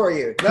confirm for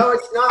you. No,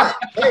 it's not.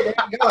 Hey, there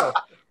you go.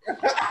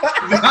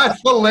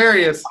 That's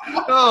hilarious.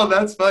 Oh,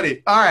 that's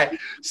funny. All right.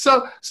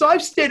 So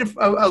I've stayed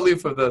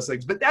aloof of those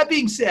things. But that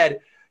being said,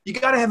 you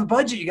got to have a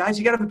budget, you guys.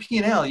 You got to have a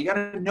P&L. You got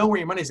to know where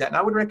your money's at. And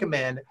I would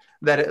recommend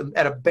that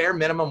at a bare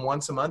minimum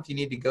once a month, you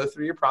need to go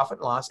through your profit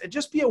and loss and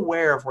just be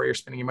aware of where you're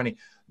spending your money.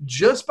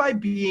 Just by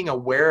being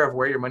aware of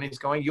where your money is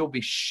going, you'll be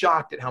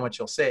shocked at how much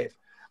you'll save.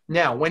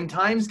 Now, when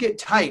times get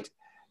tight,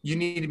 you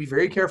need to be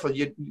very careful.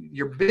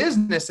 Your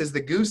business is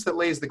the goose that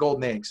lays the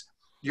golden eggs.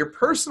 Your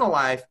personal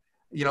life,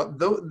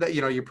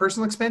 your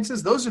personal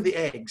expenses, those are the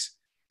eggs.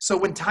 So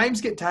when times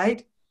get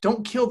tight,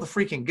 don't kill the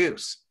freaking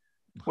goose.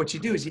 What you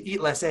do is you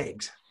eat less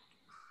eggs,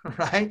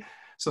 right?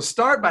 So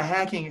start by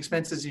hacking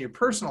expenses in your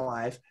personal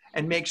life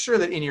and make sure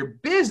that in your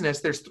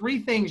business, there's 3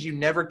 things you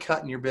never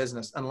cut in your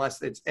business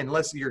unless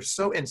you're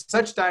so in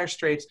such dire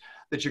straits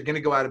that you're going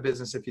to go out of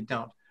business if you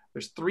don't.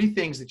 There's 3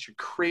 things that you're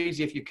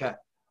crazy if you cut.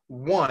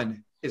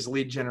 1 is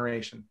lead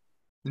generation.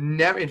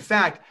 Never. In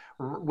fact,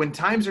 when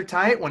times are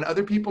tight, when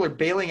other people are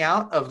bailing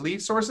out of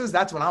lead sources,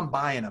 that's when I'm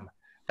buying them.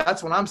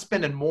 That's when I'm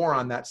spending more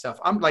on that stuff.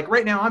 I'm like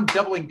right now, I'm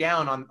doubling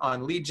down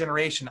on lead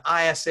generation,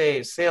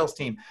 ISA, sales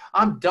team.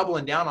 I'm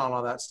doubling down on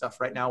all that stuff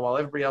right now while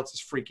everybody else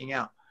is freaking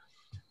out.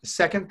 The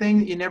second thing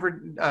that you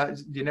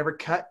never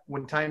cut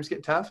when times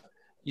get tough,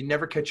 you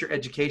never cut your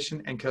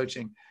education and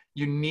coaching.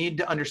 You need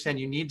to understand,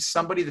 you need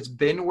somebody that's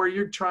been where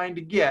you're trying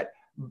to get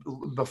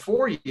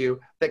before you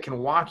that can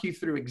walk you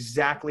through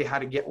exactly how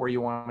to get where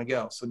you want to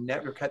go. So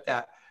never cut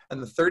that.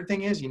 And the third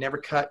thing is you never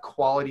cut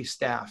quality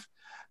staff.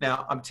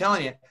 Now, I'm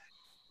telling you,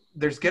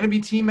 there's going to be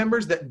team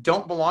members that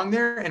don't belong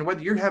there. And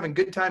whether you're having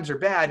good times or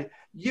bad,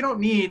 you don't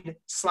need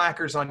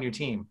slackers on your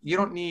team. You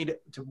don't need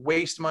to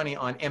waste money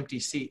on empty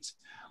seats.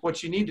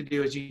 What you need to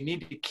do is you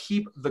need to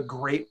keep the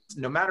great,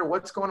 no matter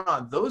what's going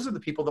on. Those are the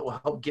people that will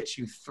help get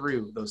you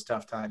through those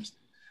tough times.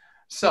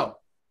 So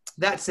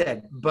that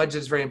said, budget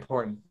is very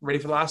important. Ready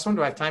for the last one?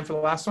 Do I have time for the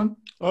last one?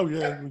 Oh,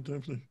 yeah,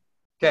 definitely.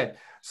 Okay.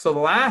 So the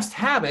last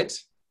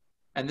habit,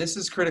 and this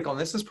is critical, and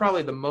this is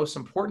probably the most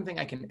important thing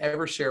I can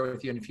ever share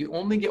with you. And if you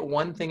only get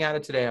one thing out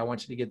of today, I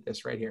want you to get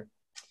this right here.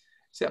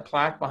 See that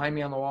plaque behind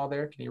me on the wall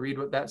there? Can you read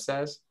what that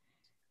says?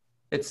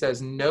 It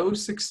says, no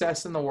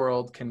success in the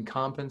world can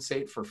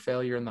compensate for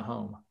failure in the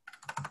home.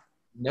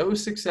 No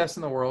success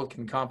in the world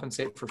can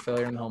compensate for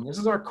failure in the home. This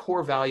is our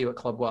core value at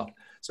Club Wealth.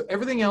 So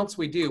everything else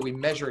we do, we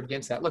measure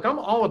against that. Look, I'm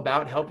all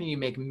about helping you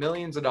make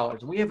millions of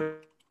dollars. And we have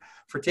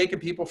for taking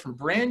people from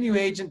brand new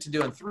agent to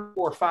doing 3,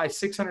 4, 5,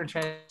 600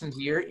 transactions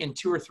a year in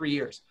 2 or 3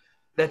 years.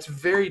 That's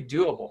very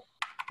doable.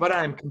 But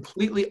I'm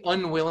completely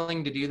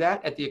unwilling to do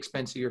that at the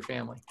expense of your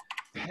family.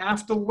 You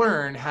have to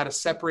learn how to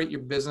separate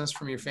your business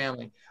from your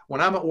family.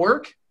 When I'm at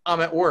work,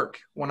 I'm at work.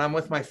 When I'm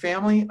with my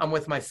family, I'm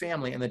with my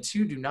family. And the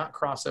two do not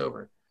cross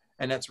over.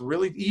 And that's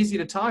really easy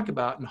to talk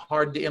about and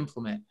hard to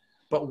implement.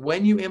 But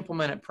when you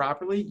implement it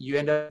properly, you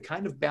end up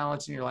kind of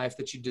balancing your life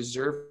that you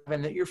deserve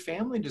and that your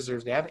family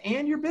deserves to have,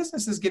 and your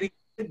business is getting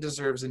it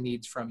deserves and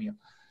needs from you.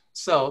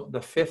 So the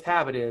 5th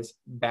habit is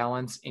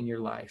balance in your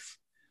life,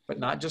 but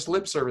not just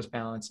lip service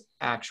balance,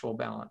 actual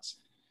balance.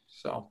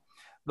 So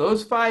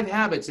those 5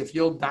 habits, if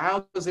you'll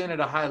dial those in at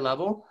a high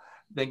level,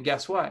 then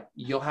guess what?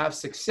 You'll have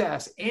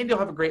success and you'll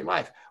have a great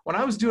life. When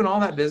I was doing all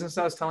that business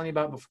I was telling you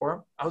about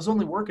before, I was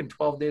only working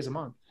 12 days a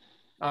month.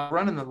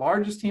 Running the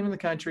largest team in the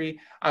country.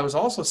 I was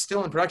also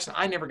still in production.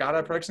 I never got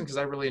out of production because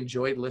I really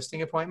enjoyed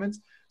listing appointments.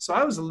 So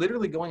I was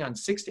literally going on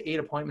 6 to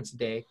 8 appointments a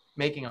day,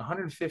 making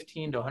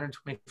 115 to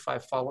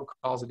 125 follow-up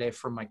calls a day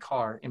from my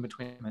car in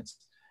between appointments.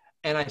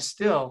 And I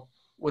still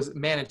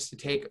managed to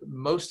take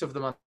most of the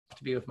month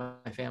to be with my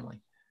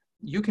family.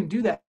 You can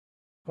do that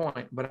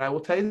point, but I will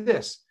tell you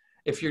this.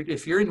 If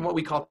you're in what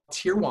we call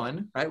tier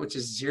 1, right, which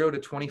is 0 to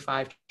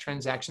 25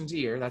 transactions a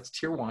year, that's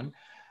tier 1,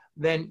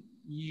 then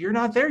you're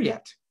not there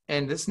yet.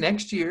 And this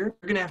next year,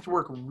 you're going to have to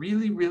work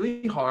really,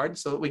 really hard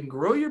so that we can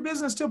grow your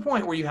business to a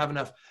point where you have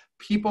enough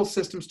people,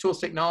 systems, tools,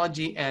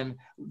 technology, and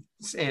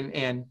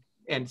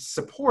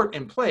support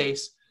in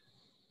place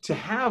to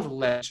have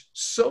less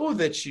so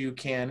that you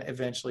can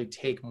eventually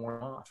take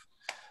more off.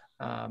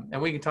 And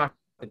we can talk about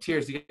the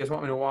tiers. Do you guys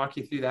want me to walk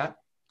you through that?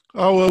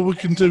 Oh, well, we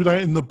can do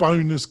that in the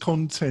bonus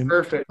content.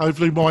 Perfect.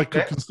 Hopefully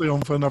Michael can stay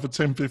on for another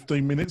 10,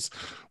 15 minutes,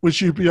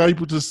 which you'll be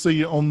able to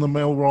see on the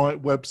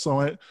Melwright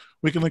website.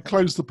 We're going to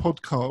close the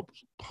podcast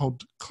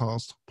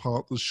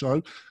part of the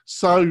show.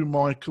 So,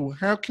 Michael,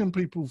 how can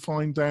people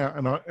find out?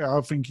 And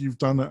I think you've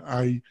done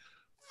a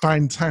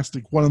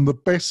fantastic, one of the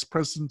best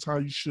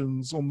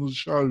presentations on the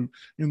show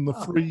in the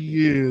 3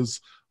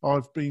 years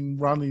I've been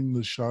running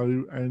the show.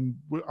 And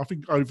I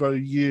think over a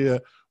year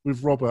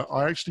with Robert,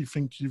 I actually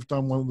think you've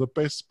done one of the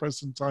best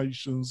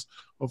presentations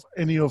of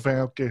any of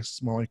our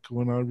guests,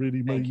 Michael, and I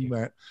really mean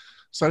that.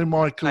 So,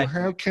 Michael,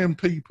 how can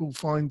people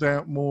find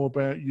out more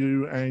about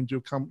you and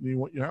your company,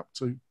 what you're up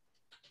to?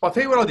 I'll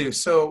tell you what I'll do.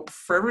 So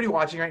for everybody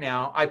watching right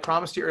now, I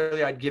promised you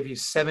earlier I'd give you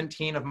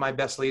 17 of my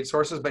best lead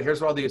sources, but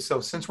here's what I'll do. So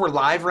since we're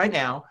live right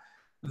now,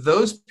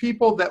 those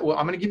people that will,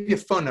 I'm going to give you a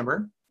phone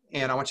number,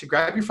 and I want you to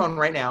grab your phone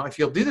right now. If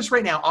you'll do this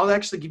right now, I'll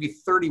actually give you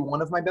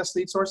 31 of my best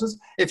lead sources.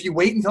 If you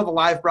wait until the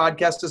live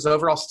broadcast is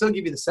over, I'll still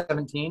give you the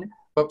 17,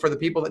 but for the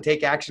people that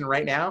take action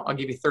right now, I'll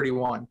give you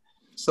 31.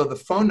 So the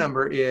phone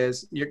number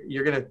is,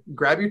 you're going to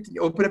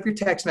open up your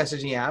text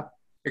messaging app.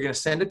 You're going to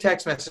send a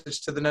text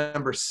message to the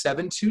number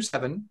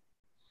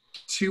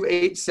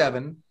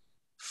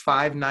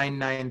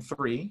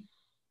 727-287-5993.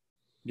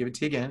 Give it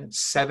to you again.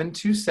 It's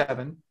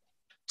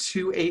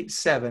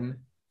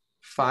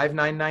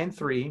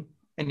 727-287-5993.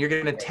 And you're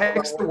going to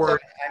text the word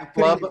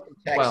Club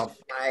Wealth.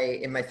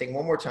 In my thing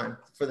one more time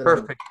for the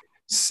perfect.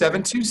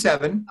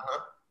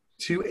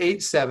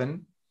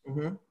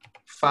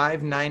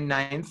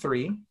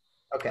 727-287-5993.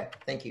 Okay,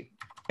 thank you.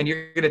 And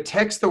you're going to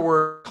text the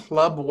word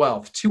Club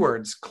Wealth, 2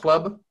 words,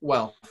 Club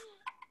Wealth,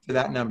 to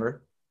that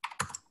number.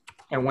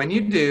 And when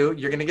you do,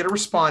 you're going to get a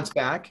response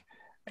back,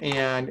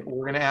 and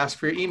we're going to ask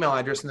for your email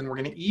address, and then we're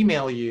going to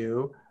email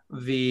you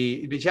but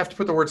you have to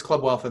put the words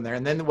Club Wealth in there.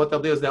 And then what they'll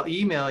do is they'll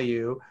email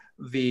you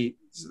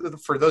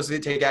for those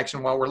that take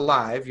action while we're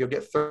live, you'll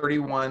get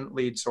 31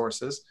 lead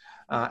sources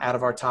out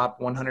of our top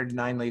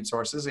 109 lead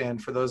sources.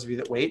 And for those of you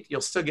that wait,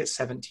 you'll still get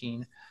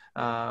 17.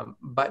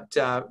 But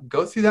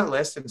go through that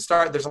list and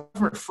start. There's a lot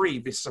of them are free,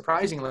 but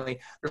surprisingly,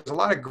 there's a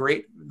lot of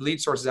great lead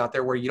sources out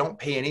there where you don't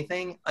pay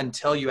anything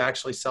until you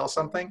actually sell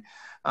something.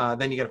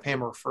 Then you got to pay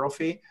them a referral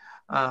fee.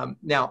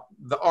 Now,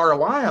 the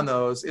ROI on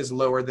those is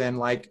lower than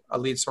like a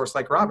lead source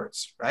like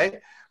Robert's, right?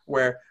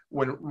 Where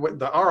when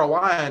the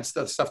ROI on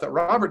stuff that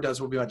Robert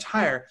does will be much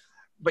higher.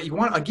 But you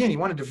want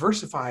to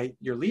diversify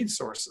your lead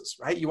sources,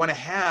 right? You want to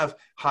have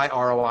high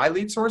ROI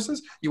lead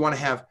sources. You want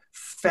to have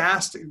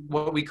fast,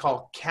 what we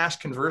call cash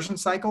conversion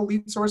cycle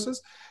lead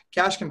sources.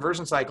 Cash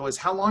conversion cycle is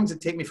how long does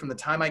it take me from the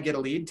time I get a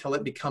lead till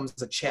it becomes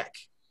a check,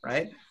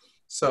 right?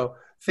 So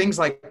things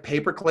like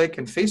pay-per-click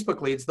and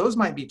Facebook leads, those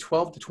might be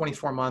 12 to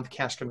 24 month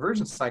cash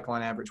conversion cycle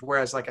on average.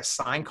 Whereas like a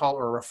sign call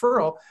or a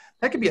referral,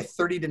 that could be a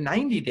 30 to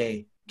 90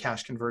 day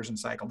cash conversion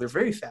cycle. They're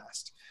very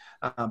fast,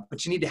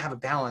 but you need to have a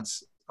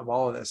balance of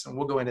all of this. And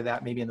we'll go into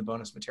that maybe in the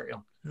bonus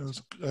material.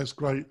 That's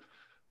great.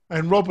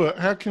 And Robert,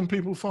 how can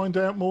people find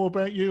out more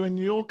about you and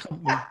your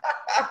company?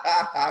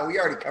 We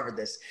already covered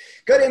this.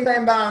 Go to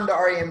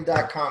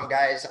inbound.rem.com,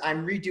 guys.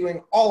 I'm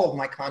redoing all of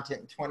my content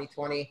in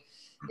 2020.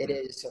 It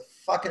is a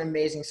fucking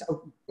amazing.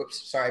 Oh,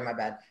 whoops, sorry, my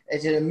bad.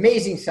 It's an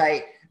amazing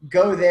site.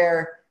 Go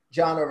there.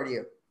 John, over to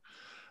you.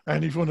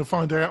 And if you want to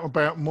find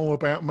out more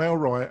about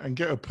MailRight and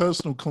get a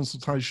personal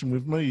consultation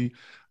with me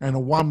and a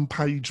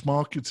one-page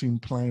marketing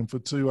plan for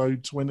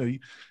 2020,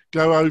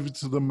 go over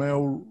to the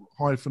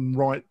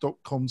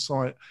mail-right.com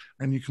site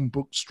and you can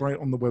book straight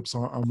on the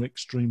website. I'm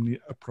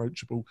extremely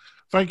approachable.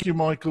 Thank you,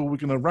 Michael. We're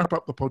going to wrap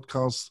up the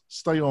podcast.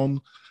 Stay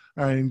on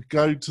and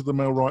go to the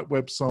MailRight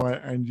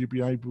website and you'll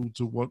be able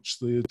to watch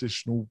the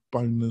additional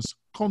bonus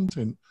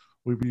content.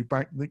 We'll be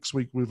back next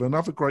week with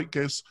another great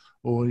guest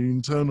or an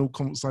internal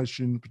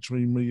conversation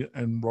between me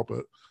and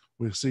Robert.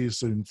 We'll see you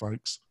soon,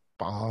 folks.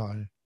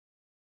 Bye.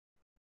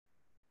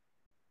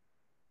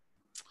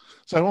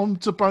 So on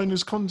to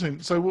bonus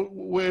content. So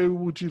where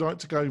would you like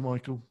to go,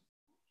 Michael?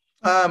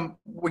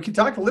 We can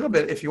talk a little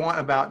bit, if you want,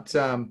 about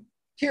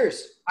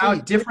tiers. How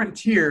different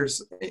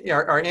tiers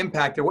are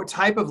impacted. What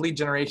type of lead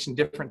generation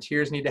different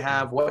tiers need to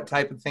have? What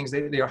type of things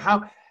they do?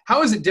 How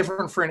is it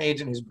different for an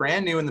agent who's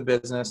brand new in the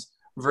business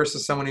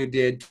versus someone who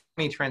did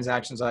 20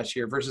 transactions last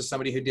year versus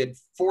somebody who did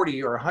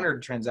 40 or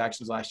 100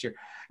 transactions last year?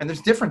 And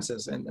there's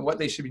differences, and what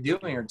they should be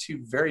doing are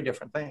two very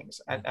different things.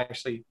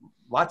 Actually,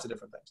 lots of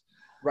different things.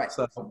 Right.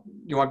 So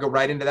you want to go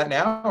right into that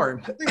now, or?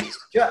 Please.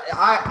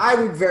 I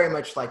would very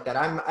much like that.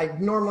 I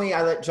normally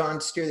let John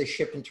steer the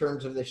ship in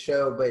terms of the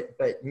show,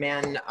 but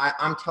man,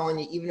 I'm telling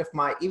you,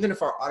 even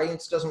if our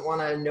audience doesn't want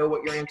to know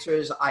what your answer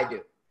is, I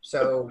do.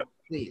 So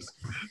please.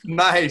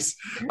 Nice.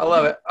 I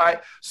love it. All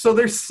right. So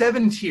there's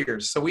 7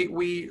 tiers. So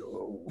we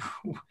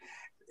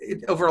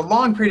over a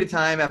long period of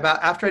time,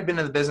 after I'd been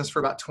in the business for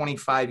about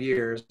 25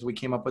 years, we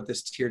came up with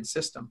this tiered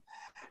system.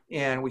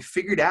 And we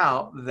figured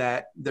out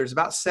that there's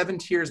about 7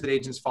 tiers that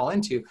agents fall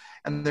into.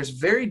 And there's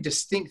very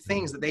distinct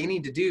things that they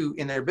need to do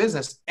in their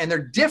business. And they're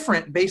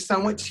different based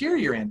on what tier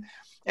you're in.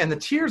 And the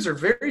tiers are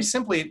very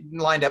simply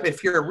lined up.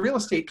 If you're a real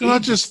estate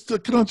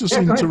agent. Can I just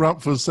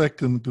interrupt for a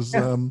second? Because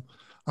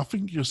I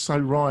think you're so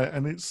right.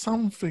 And it's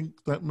something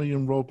that me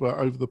and Robert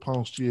over the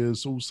past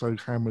years also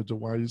hammered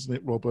away, isn't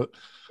it, Robert?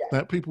 Yeah.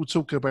 That people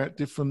talk about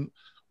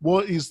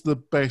what is the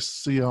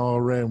best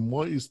CRM?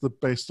 What is the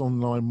best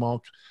online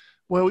market?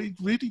 Well, it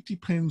really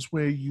depends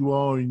where you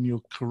are in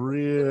your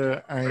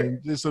career,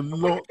 and there's a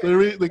lot.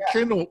 There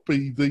cannot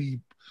be the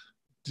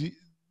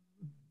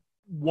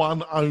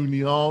one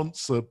only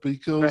answer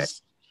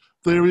because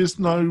there is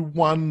no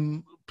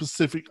one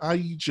specific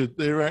agent.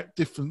 They're at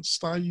different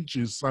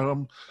stages.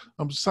 So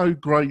I'm so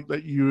great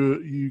that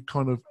you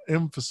kind of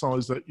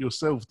emphasise that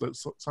yourself.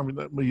 That's something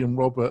that me and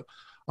Robert,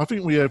 I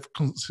think we have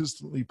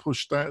consistently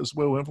pushed that as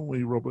well, haven't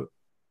we, Robert?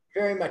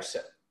 Very much so.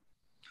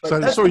 So,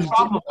 that's sorry, the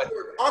problem with,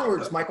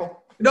 onwards,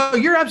 Michael. no,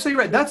 you're absolutely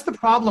right. That's the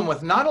problem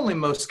with not only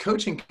most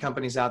coaching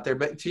companies out there,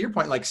 but to your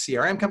point, like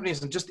CRM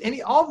companies and just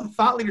all the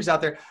thought leaders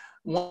out there,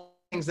 one of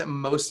the things that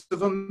most of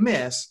them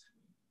miss,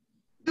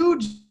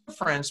 huge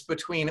difference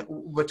between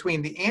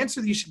the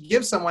answer that you should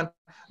give someone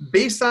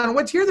based on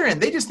what tier they're in.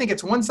 They just think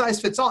it's one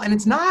size fits all, and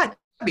it's not.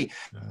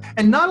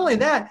 And not only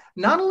that,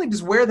 not only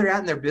does where they're at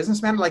in their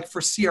business matter, like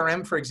for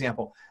CRM, for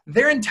example,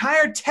 their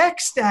entire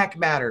tech stack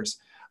matters.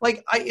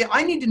 Like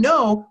I need to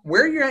know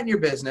where you're at in your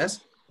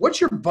business,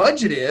 what your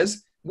budget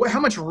is,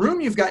 how much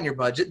room you've got in your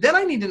budget. Then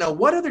I need to know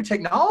what other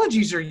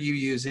technologies are you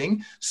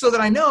using so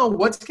that I know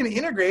what's going to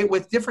integrate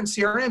with different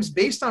CRMs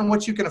based on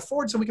what you can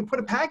afford, so we can put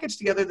a package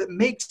together that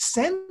makes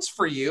sense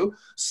for you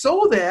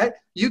so that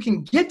you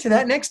can get to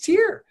that next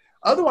tier.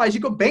 Otherwise,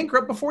 you go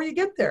bankrupt before you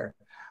get there.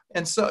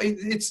 And so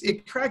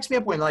it cracks me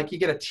up when like you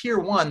get a tier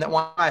one that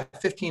wants a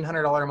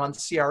 $1,500 a month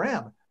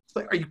CRM. It's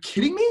like, are you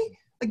kidding me?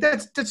 Like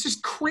that's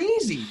just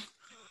crazy.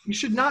 You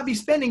should not be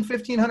spending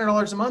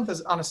 $1,500 a month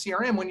on a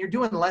CRM when you're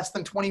doing less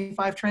than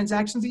 25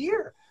 transactions a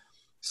year.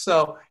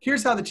 So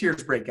here's how the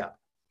tiers break up.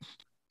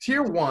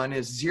 Tier 1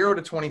 is 0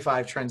 to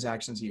 25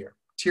 transactions a year.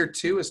 Tier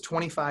 2 is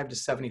 25 to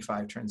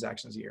 75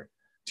 transactions a year.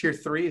 Tier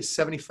 3 is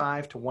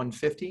 75 to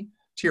 150.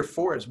 Tier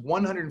 4 is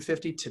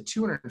 150 to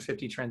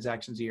 250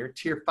 transactions a year.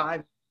 Tier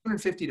 5,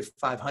 250 to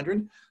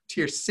 500.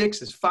 Tier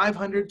 6 is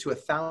 500 to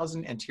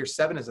 1,000. And Tier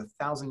 7 is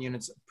 1,000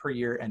 units per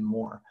year and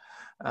more.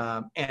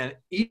 And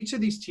each of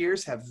these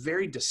tiers have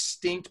very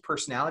distinct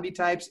personality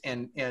types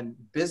and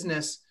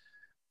business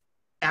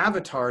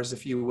avatars,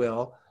 if you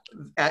will,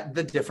 at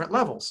the different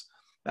levels.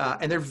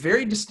 And they're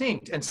very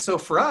distinct. And so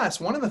for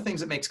us, one of the things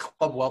that makes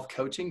Club Wealth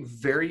coaching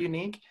very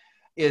unique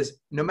is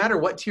no matter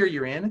what tier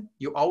you're in,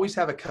 you always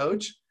have a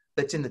coach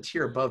that's in the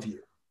tier above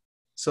you.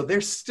 So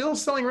they're still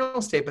selling real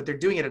estate, but they're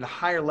doing it at a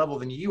higher level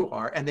than you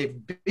are. And they've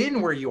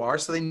been where you are,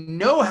 so they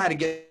know how to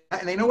get,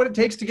 and they know what it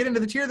takes to get into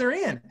the tier they're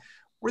in.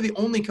 We're the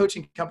only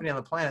coaching company on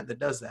the planet that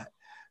does that.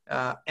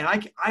 And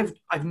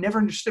I've never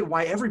understood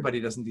why everybody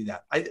doesn't do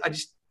that. I've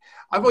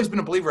always been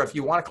a believer, if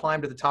you want to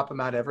climb to the top of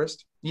Mount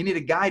Everest, you need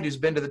a guide who's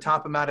been to the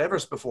top of Mount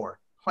Everest before.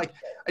 Like,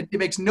 it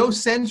makes no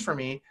sense for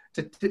me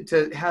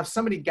to have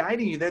somebody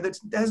guiding you there that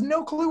has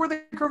no clue where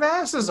the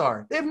crevasses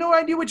are. They have no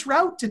idea which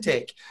route to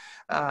take.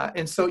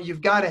 And so you've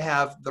got to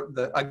have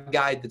a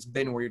guide that's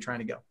been where you're trying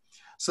to go.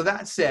 So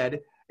that said,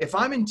 if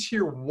I'm in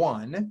tier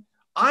 1,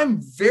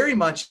 I'm very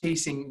much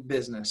chasing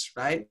business,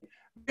 right?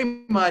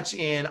 Very much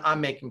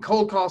I'm making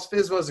cold calls,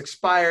 FSBOs,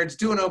 expireds,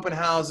 doing open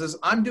houses.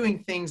 I'm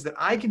doing things that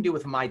I can do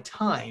with my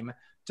time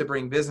to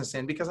bring business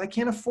in because I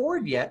can't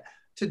afford yet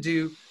to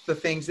do the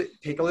things that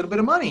take a little bit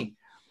of money.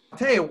 I'll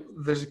tell you,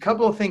 there's a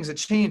couple of things that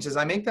change as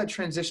I make that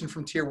transition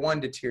from tier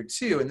 1 to tier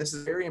 2. And this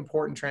is a very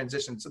important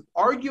transition. It's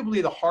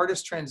arguably the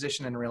hardest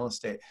transition in real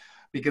estate,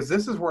 because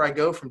this is where I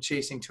go from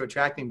chasing to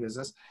attracting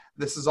business.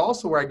 This is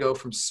also where I go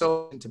from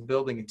sowing to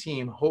building a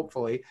team,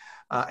 hopefully.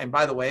 And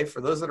by the way, for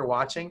those that are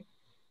watching,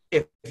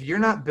 if you're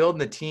not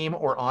building a team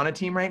or on a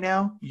team right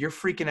now, you're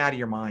freaking out of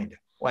your mind.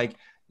 Like,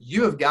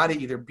 you have got to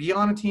either be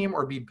on a team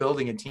or be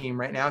building a team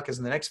right now, because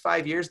in the next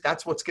 5 years,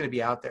 that's what's going to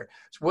be out there.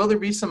 So will there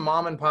be some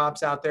mom and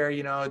pops out there,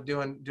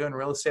 doing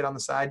real estate on the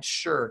side?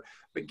 Sure.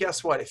 But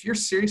guess what? If you're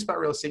serious about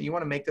real estate, you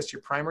want to make this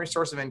your primary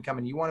source of income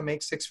and you want to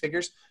make 6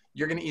 figures,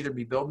 you're going to either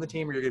be building the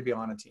team or you're going to be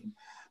on a team.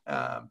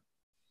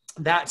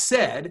 That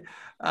said,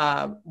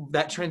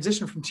 that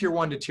transition from tier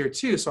 1 to tier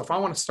 2. So if I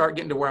want to start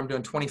getting to where I'm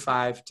doing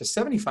 25 to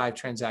 75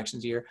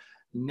 transactions a year,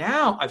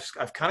 now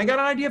I've kind of got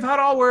an idea of how it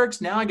all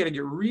works. Now I got to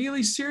get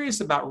really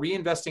serious about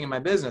reinvesting in my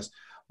business.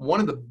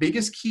 One of the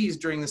biggest keys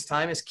during this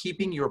time is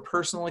keeping your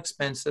personal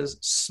expenses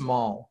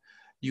small.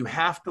 You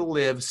have to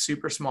live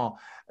super small.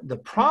 The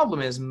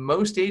problem is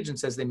most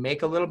agents, as they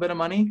make a little bit of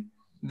money,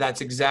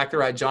 that's exactly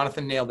right.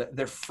 Jonathan nailed it.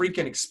 Their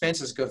freaking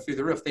expenses go through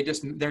the roof.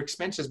 Their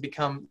expenses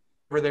become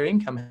where their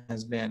income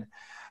has been.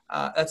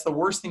 That's the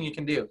worst thing you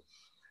can do.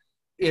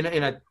 In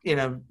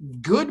a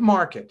good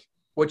market,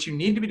 what you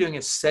need to be doing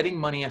is setting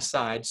money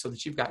aside so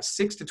that you've got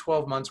 6 to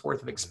 12 months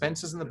worth of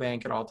expenses in the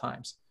bank at all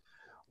times.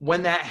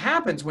 When that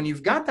happens, when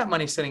you've got that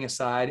money setting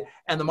aside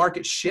and the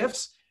market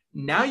shifts,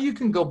 now you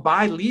can go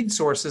buy lead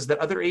sources that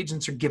other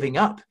agents are giving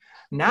up.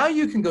 Now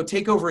you can go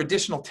take over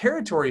additional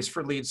territories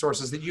for lead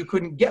sources that you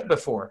couldn't get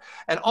before.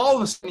 And all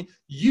of a sudden,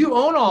 you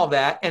own all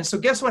that. And so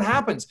guess what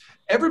happens?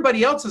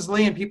 Everybody else is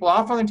laying people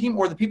off on their team,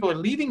 or the people are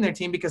leaving their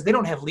team because they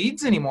don't have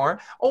leads anymore.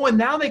 Oh, and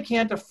now they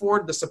can't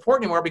afford the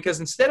support anymore because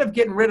instead of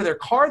getting rid of their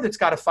car that's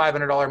got a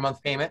 $500 a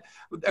month payment,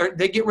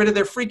 they get rid of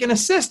their freaking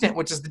assistant,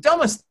 which is the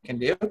dumbest they can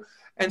do.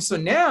 And so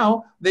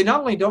now they not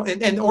only don't,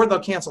 or they'll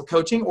cancel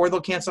coaching, or they'll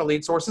cancel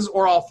lead sources,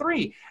 or all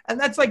three. And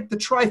that's like the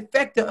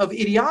trifecta of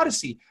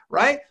idiocy,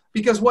 right?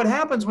 Because what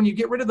happens when you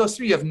get rid of those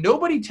three, you have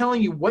nobody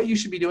telling you what you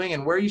should be doing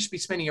and where you should be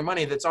spending your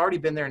money that's already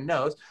been there and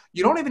knows.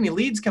 You don't have any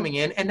leads coming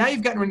in, and now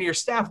you've gotten rid of your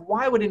staff.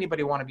 Why would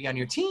anybody want to be on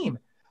your team?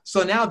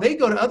 So now they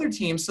go to other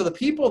teams. So the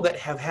people that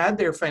have had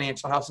their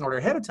financial house in order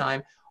ahead of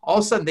time, all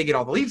of a sudden they get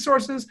all the lead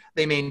sources,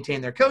 they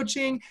maintain their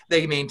coaching,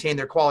 they maintain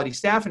their quality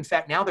staff. In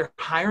fact, now they're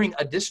hiring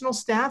additional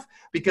staff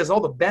because all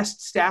the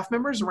best staff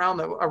members around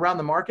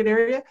the market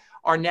area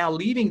are now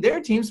leaving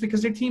their teams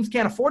because their teams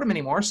can't afford them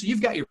anymore. So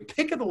you've got your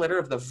pick of the litter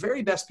of the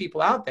very best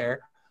people out there.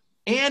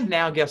 And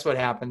now guess what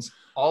happens?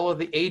 All of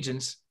the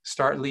agents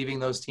start leaving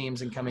those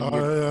teams and coming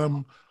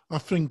to I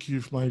think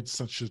you've made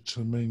such a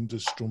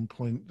tremendous strong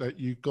point that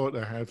you've got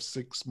to have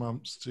 6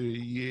 months to a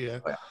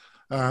year.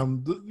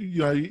 Oh,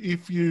 yeah.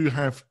 If you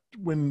have,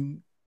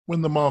 when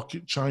the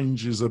market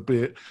changes a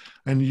bit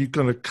and you're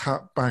going to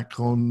cut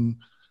back on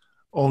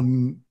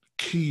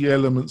key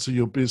elements of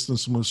your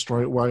business almost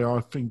straight away,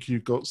 I think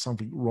you've got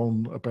something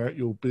wrong about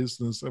your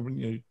business, haven't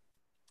you?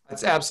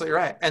 That's absolutely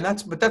right. And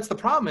that's the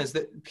problem is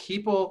that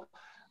people,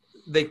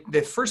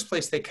 the first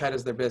place they cut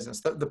is their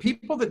business. The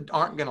people that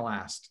aren't going to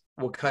last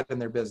will cut in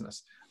their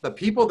business. The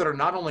people that are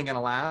not only going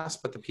to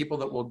last, but the people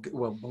that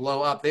will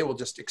blow up, they will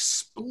just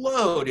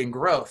explode in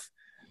growth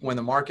when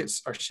the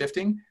markets are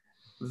shifting.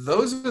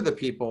 Those are the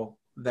people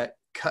that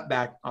cut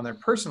back on their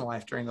personal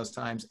life during those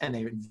times, and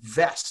they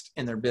invest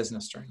in their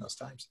business during those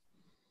times.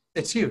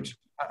 It's huge.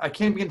 I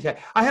can't begin to tell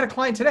you. I had a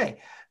client today,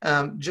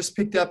 just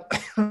picked up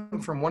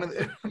from one of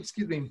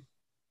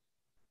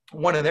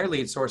their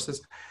lead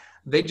sources.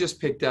 They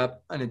just picked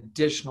up an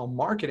additional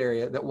market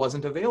area that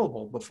wasn't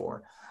available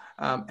before.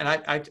 And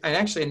I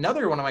actually,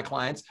 another one of my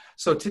clients,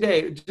 so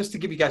today, just to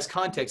give you guys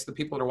context, the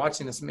people that are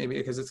watching this, maybe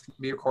because it's going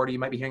to be recorded, you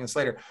might be hearing this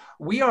later.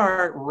 We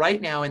are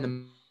right now in the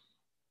middle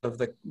of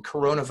the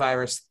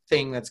coronavirus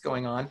thing that's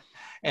going on.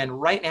 And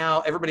right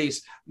now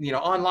everybody's,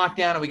 on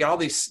lockdown, and we got all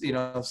these,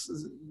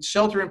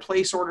 shelter in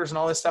place orders and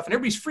all this stuff, and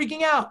everybody's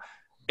freaking out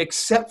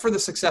except for the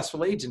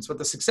successful agents. What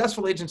the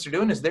successful agents are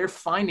doing is they're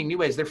finding new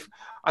ways.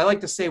 I like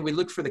to say we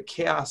look for we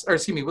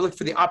look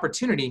for the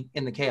opportunity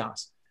in the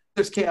chaos.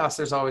 There's chaos,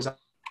 there's always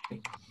opportunity.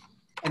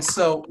 And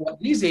so what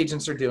these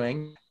agents are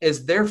doing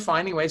is they're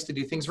finding ways to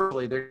do things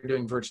virtually. They're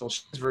doing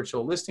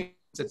virtual listings,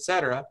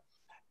 etc.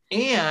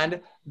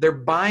 And they're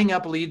buying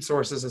up lead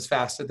sources as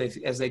fast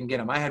as they can get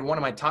them. I had one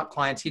of my top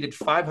clients. He did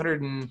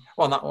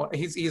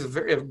he's a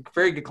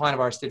very good client of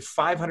ours, did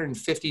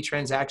 550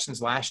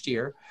 transactions last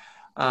year.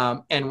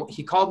 And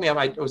he called me up.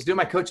 I was doing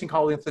my coaching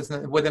call with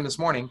him this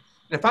morning.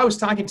 And if I was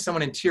talking to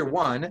someone in tier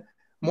 1,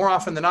 more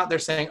often than not, they're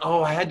saying,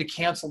 oh, I had to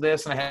cancel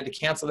this and I had to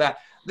cancel that.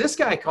 This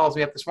guy calls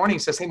me up this morning. He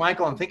says, hey,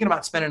 Michael, I'm thinking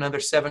about spending another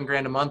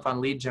 $7,000 a month on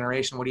lead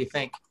generation. What do you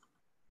think?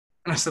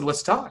 And I said,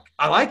 let's talk.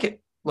 I like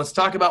it. Let's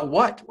talk about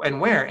what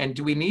and where. And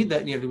do we need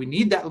that? Do we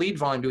need that lead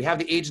volume? Do we have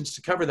the agents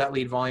to cover that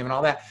lead volume and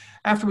all that?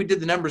 After we did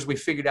the numbers, we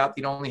figured out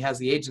that he only has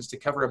the agents to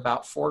cover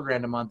about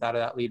 $4,000 a month out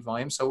of that lead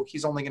volume. So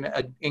he's only going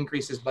to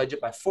increase his budget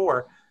by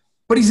 4,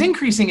 but he's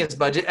increasing his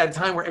budget at a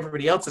time where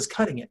everybody else is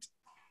cutting it.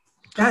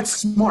 That's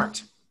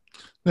smart.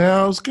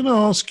 Now, I was going to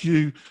ask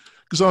you,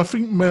 because I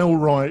think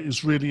Melrite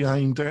is really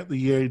aimed at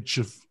the edge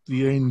of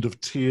the end of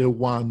tier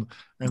 1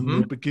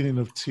 and the beginning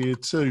of tier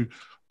 2.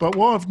 But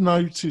what I've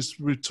noticed,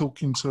 we're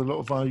talking to a lot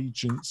of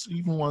agents,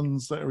 even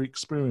ones that are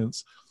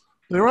experienced,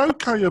 they're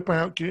okay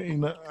about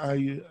getting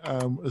a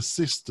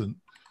assistant,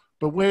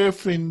 but where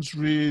things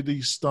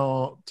really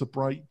start to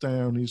break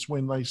down is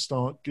when they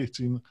start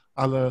getting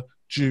other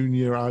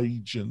junior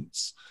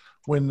agents,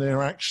 when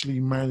they're actually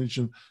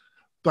managing.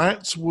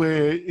 That's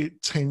where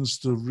it tends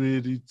to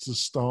really to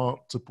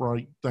start to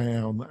break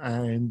down,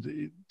 and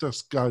it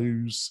just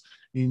goes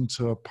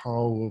into a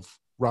pile of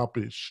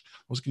rubbish.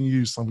 I was going to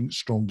use something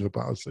stronger,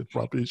 but I said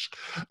rubbish.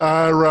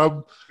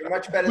 You're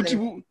much better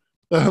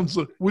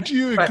would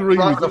you agree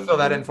with that? I'll fill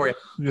that in for you.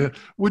 Yeah.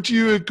 Would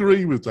you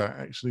agree with that,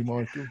 actually,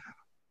 Michael?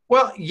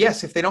 Well,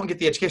 yes, if they don't get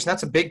the education,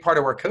 that's a big part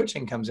of where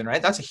coaching comes in,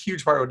 right? That's a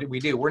huge part of what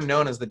we do. We're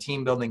known as the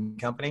team building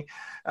company.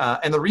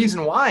 And the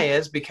reason why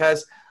is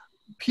because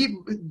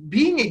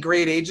being a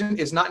great agent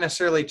is not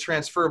necessarily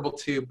transferable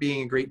to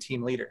being a great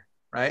team leader,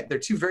 right? They're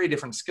two very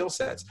different skill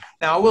sets.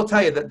 Now, I will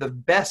tell you that the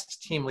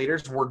best team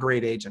leaders were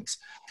great agents.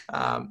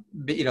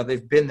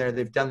 They've been there,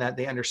 they've done that,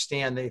 they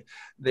understand,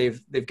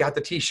 they've got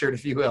the T-shirt,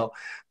 if you will.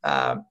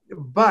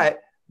 But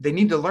they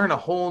need to learn a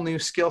whole new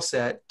skill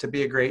set to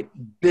be a great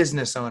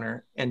business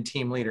owner and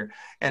team leader.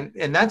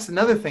 And that's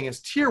another thing is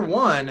tier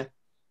 1,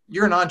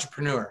 you're an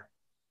entrepreneur.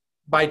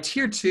 By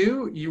tier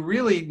 2, you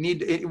really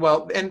need,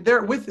 and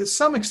there, with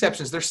some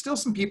exceptions, there's still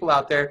some people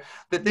out there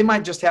that they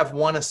might just have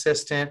one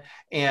assistant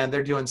and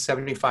they're doing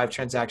 75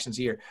 transactions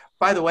a year.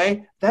 By the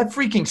way, that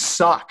freaking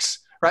sucks,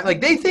 right?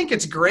 Like they think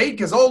it's great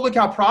because, oh, look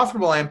how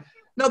profitable I am.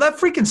 No, that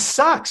freaking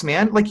sucks,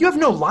 man. Like you have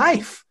no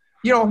life.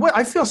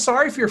 I feel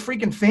sorry for your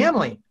freaking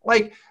family.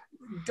 Like,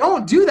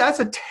 don't do that. That's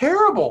a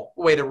terrible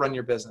way to run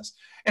your business.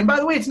 And by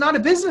the way, it's not a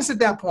business at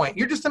that point.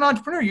 You're just an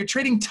entrepreneur. You're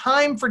trading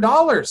time for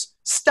dollars.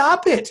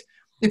 Stop it.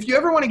 If you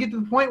ever want to get to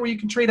the point where you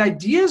can trade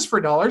ideas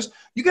for dollars,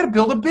 you got to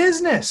build a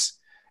business.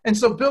 And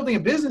so building a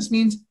business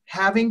means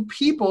having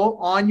people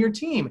on your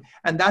team.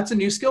 And that's a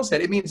new skill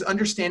set. It means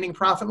understanding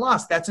profit and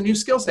loss. That's a new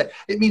skill set.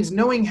 It means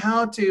knowing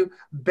how to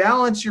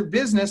balance your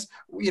business,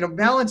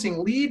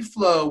 balancing lead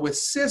flow with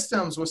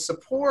systems, with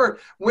support,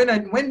 when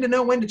to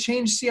know when to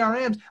change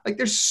CRMs. Like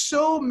there's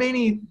so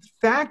many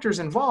factors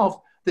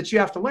involved that you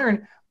have to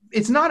learn.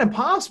 It's not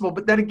impossible,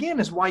 but that again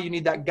is why you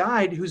need that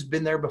guide who's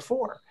been there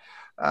before.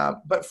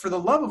 But for the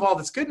love of all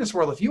that's good in this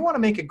world, if you want to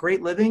make a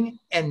great living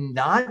and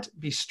not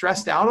be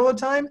stressed out all the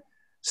time,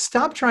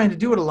 stop trying to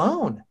do it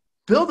alone.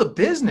 Build a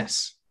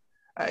business.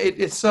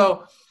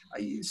 So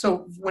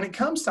when it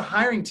comes to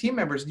hiring team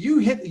members,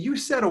 you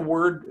said a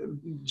word,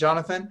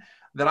 Jonathan,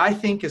 that I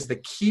think is the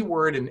key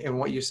word in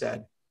what you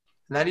said.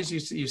 And that is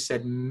you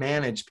said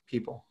manage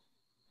people.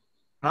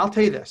 And I'll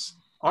tell you this,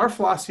 our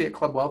philosophy at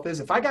Club Wealth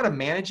is if I got to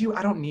manage you,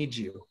 I don't need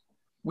you.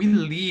 We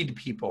lead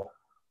people.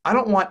 I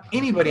don't want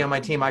anybody on my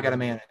team I got to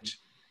manage.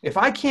 If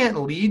I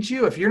can't lead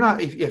you, if you're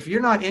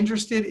not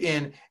interested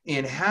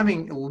in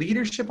having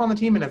leadership on the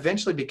team and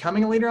eventually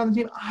becoming a leader on the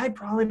team, I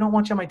probably don't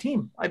want you on my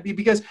team.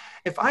 Because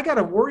if I got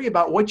to worry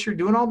about what you're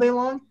doing all day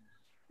long,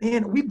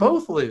 man, we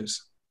both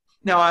lose.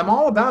 Now, I'm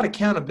all about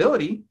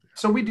accountability.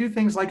 So we do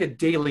things like a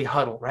daily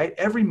huddle, right?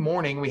 Every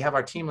morning we have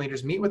our team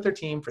leaders meet with their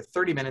team for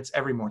 30 minutes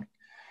every morning,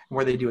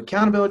 where they do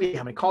accountability,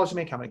 how many calls you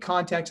make, how many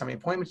contacts, how many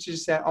appointments you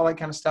set, all that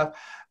kind of stuff.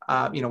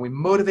 We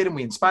motivate them,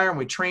 we inspire them,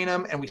 we train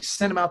them, and we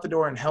send them out the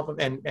door and help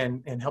them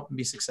and help them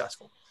be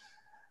successful.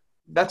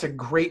 That's a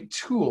great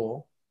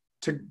tool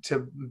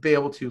to be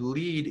able to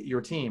lead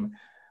your team.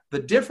 The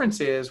difference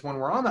is when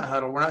we're on that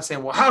huddle, we're not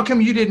saying, well, how come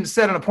you didn't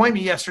set an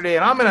appointment yesterday?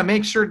 And I'm going to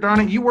make sure, darn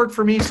it, you work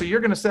for me, so you're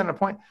going to set an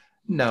appointment.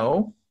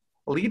 No,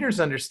 leaders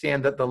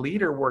understand that the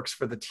leader works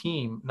for the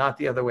team, not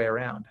the other way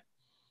around.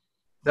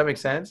 Does that make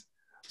sense?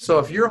 So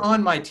if you're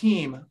on my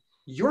team,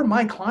 you're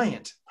my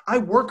client. I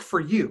work for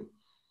you,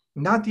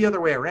 not the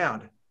other way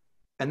around.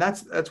 And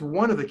that's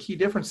one of the key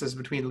differences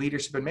between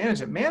leadership and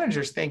management.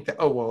 Managers think that,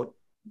 oh, well,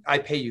 I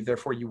pay you,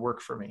 therefore you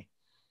work for me.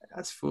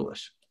 That's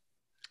foolish.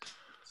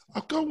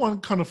 I've got one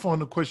kind of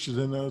final question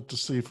then to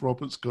see if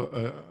Robert's got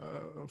a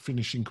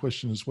finishing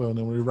question as well, and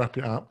then we'll wrap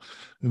it up.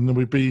 And then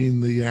we'll be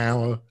in the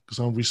hour because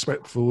I'm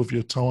respectful of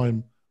your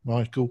time,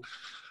 Michael.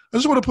 I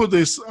just want to put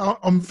this,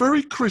 I'm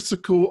very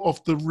critical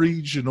of the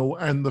regional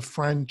and the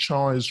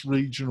franchise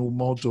regional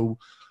model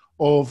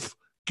of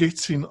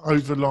getting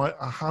over like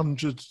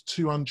 100,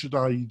 200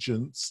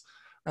 agents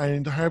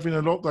and having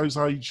a lot of those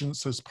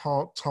agents as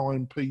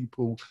part-time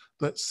people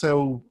that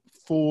sell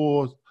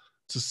 4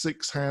 to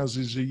 6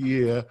 houses a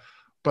year,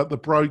 but the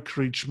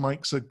brokerage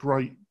makes a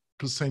great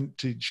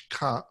percentage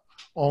cut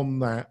on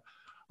that.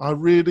 I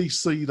really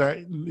see that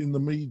in the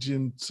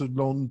medium to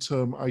long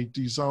term a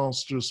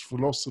disastrous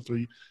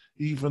philosophy,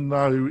 even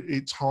though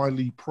it's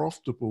highly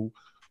profitable.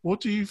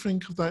 What do you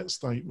think of that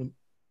statement?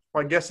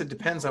 Well, I guess it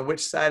depends on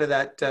which side of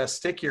that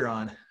stick you're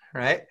on,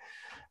 right?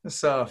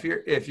 So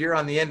if you're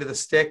on the end of the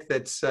stick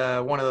that's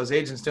one of those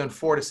agents doing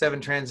 4 to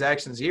 7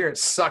 transactions a year, it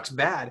sucks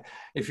bad.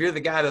 If you're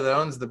the guy that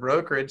owns the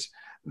brokerage,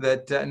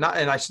 and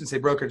I shouldn't say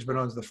brokerage, but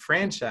owns the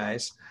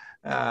franchise,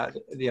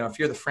 if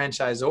you're the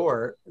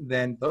franchisor,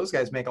 then those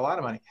guys make a lot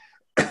of money.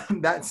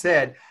 That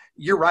said,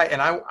 you're right.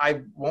 And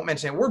I won't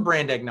mention it. We're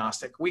brand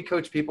agnostic. We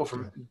coach people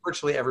from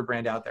virtually every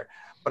brand out there.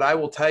 But I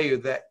will tell you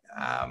that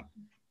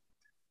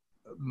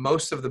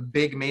most of the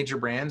big major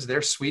brands,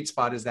 their sweet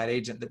spot is that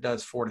agent that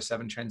does 4 to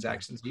 7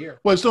 transactions a year.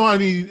 Well, it's not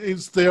only,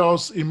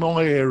 there's in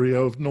my area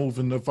of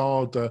Northern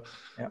Nevada,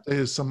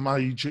 there's some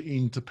major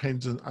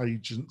independent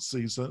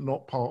agencies that are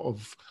not part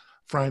of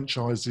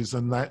franchises,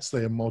 and that's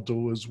their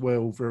model as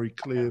well, very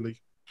clearly.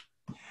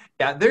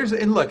 Yeah, there's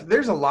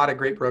a lot of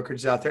great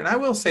brokerages out there. And I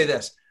will say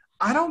this,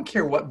 I don't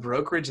care what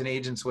brokerage an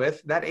agent's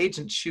with, that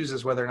agent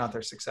chooses whether or not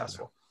they're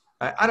successful.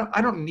 I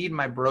don't need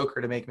my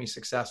broker to make me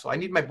successful. I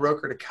need my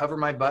broker to cover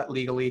my butt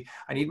legally.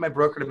 I need my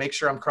broker to make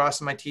sure I'm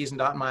crossing my T's and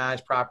dotting my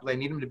I's properly. I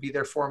need him to be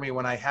there for me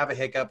when I have a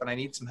hiccup and I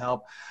need some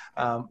help,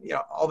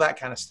 all that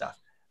kind of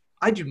stuff.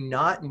 I do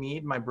not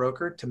need my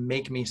broker to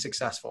make me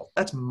successful.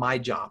 That's my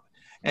job.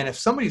 And if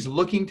somebody's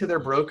looking to their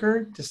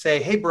broker to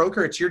say, hey,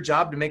 broker, it's your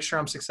job to make sure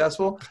I'm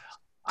successful,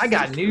 I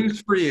got news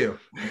for you,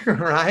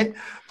 right?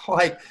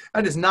 Like,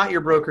 that is not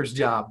your broker's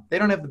job. They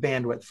don't have the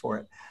bandwidth for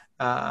it.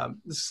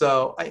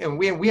 And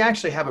we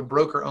actually have a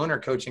broker owner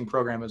coaching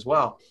program as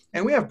well.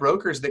 And we have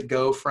brokers that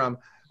go from,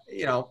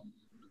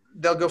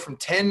 they'll go from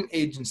 10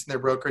 agents in their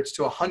brokerage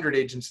to 100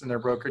 agents in their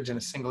brokerage in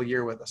a single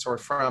year with us. Or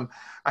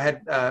I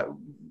had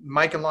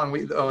Mike and Long,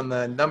 we own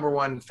the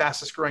 #1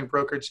 fastest growing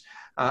brokerage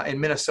in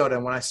Minnesota.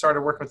 And when I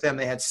started working with them,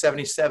 they had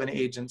 77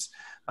 agents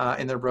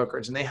in their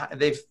brokerage. And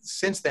they've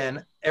since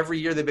then, every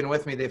year they've been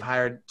with me, they've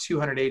hired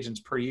 200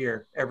 agents per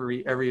year,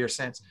 every year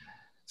since.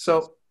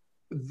 So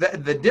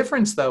the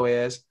difference though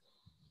is,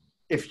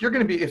 if you're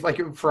going to be,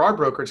 for our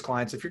brokerage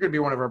clients, if you're going to be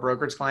one of our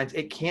brokerage clients,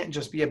 it can't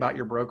just be about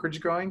your brokerage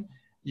growing.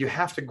 You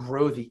have to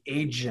grow the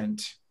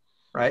agent,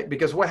 right?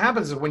 Because what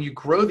happens is when you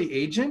grow the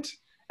agent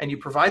and you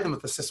provide them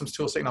with the systems,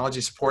 tools, technology,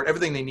 support,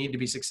 everything they need to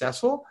be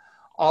successful,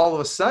 all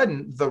of a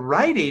sudden the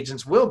right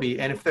agents will be.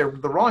 And if they're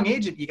the wrong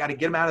agent, you got to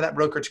get them out of that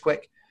brokerage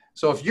quick.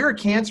 So if you're a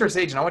cancerous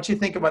agent, I want you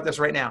to think about this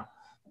right now.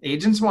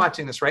 Agents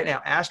watching this right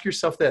now, ask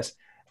yourself this: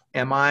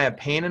 am I a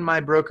pain in my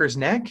broker's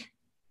neck?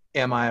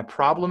 Am I a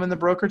problem in the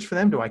brokerage for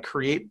them? Do I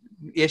create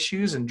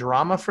issues and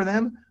drama for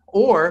them?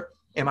 Or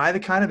am I the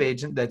kind of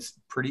agent that's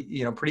pretty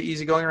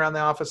easy going around the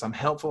office? I'm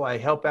helpful. I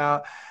help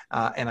out,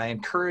 and I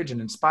encourage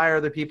and inspire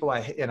other people.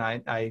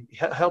 I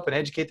help and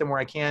educate them where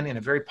I can in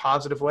a very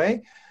positive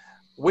way.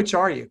 Which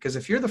are you? Because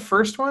if you're the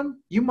first one,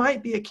 you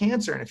might be a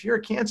Cancer. And if you're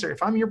a Cancer,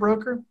 if I'm your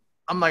broker,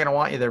 I'm not going to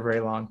want you there very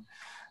long.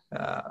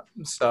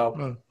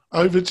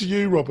 Over to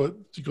you, Robert.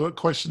 You got a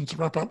question to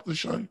wrap up the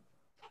show?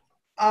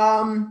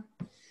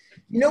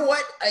 You know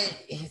what?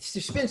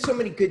 There's been so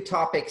many good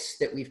topics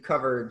that we've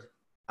covered,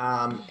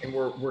 and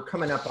we're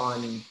coming up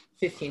on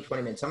 15,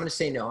 20 minutes. I'm going to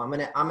say no. I'm going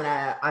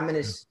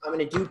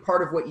to do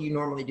part of what you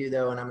normally do,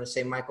 though, and I'm going to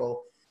say,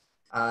 Michael,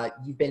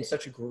 you've been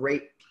such a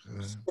great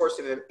source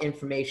of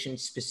information,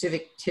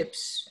 specific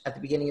tips at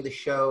the beginning of the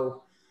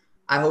show.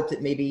 I hope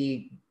that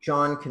maybe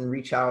John can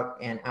reach out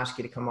and ask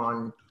you to come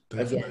on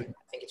again. I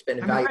think it's been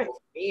invaluable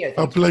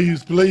for me.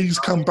 Please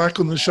come back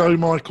on the show,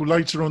 Michael,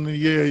 later on in the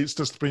year. It's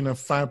just been a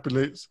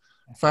fabulous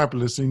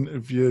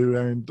interview,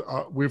 and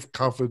we've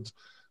covered.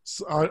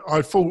 I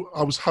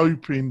was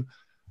hoping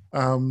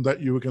that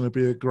you were going to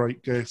be a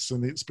great guest,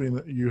 and it's been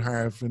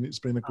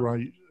a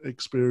great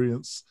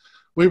experience.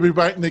 We'll be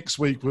back next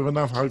week with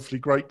another hopefully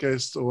great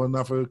guest or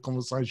another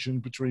conversation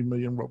between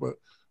me and Robert.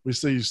 We'll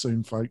see you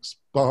soon, folks.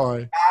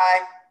 Bye.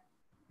 Bye.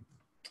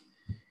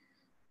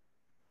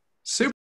 Super.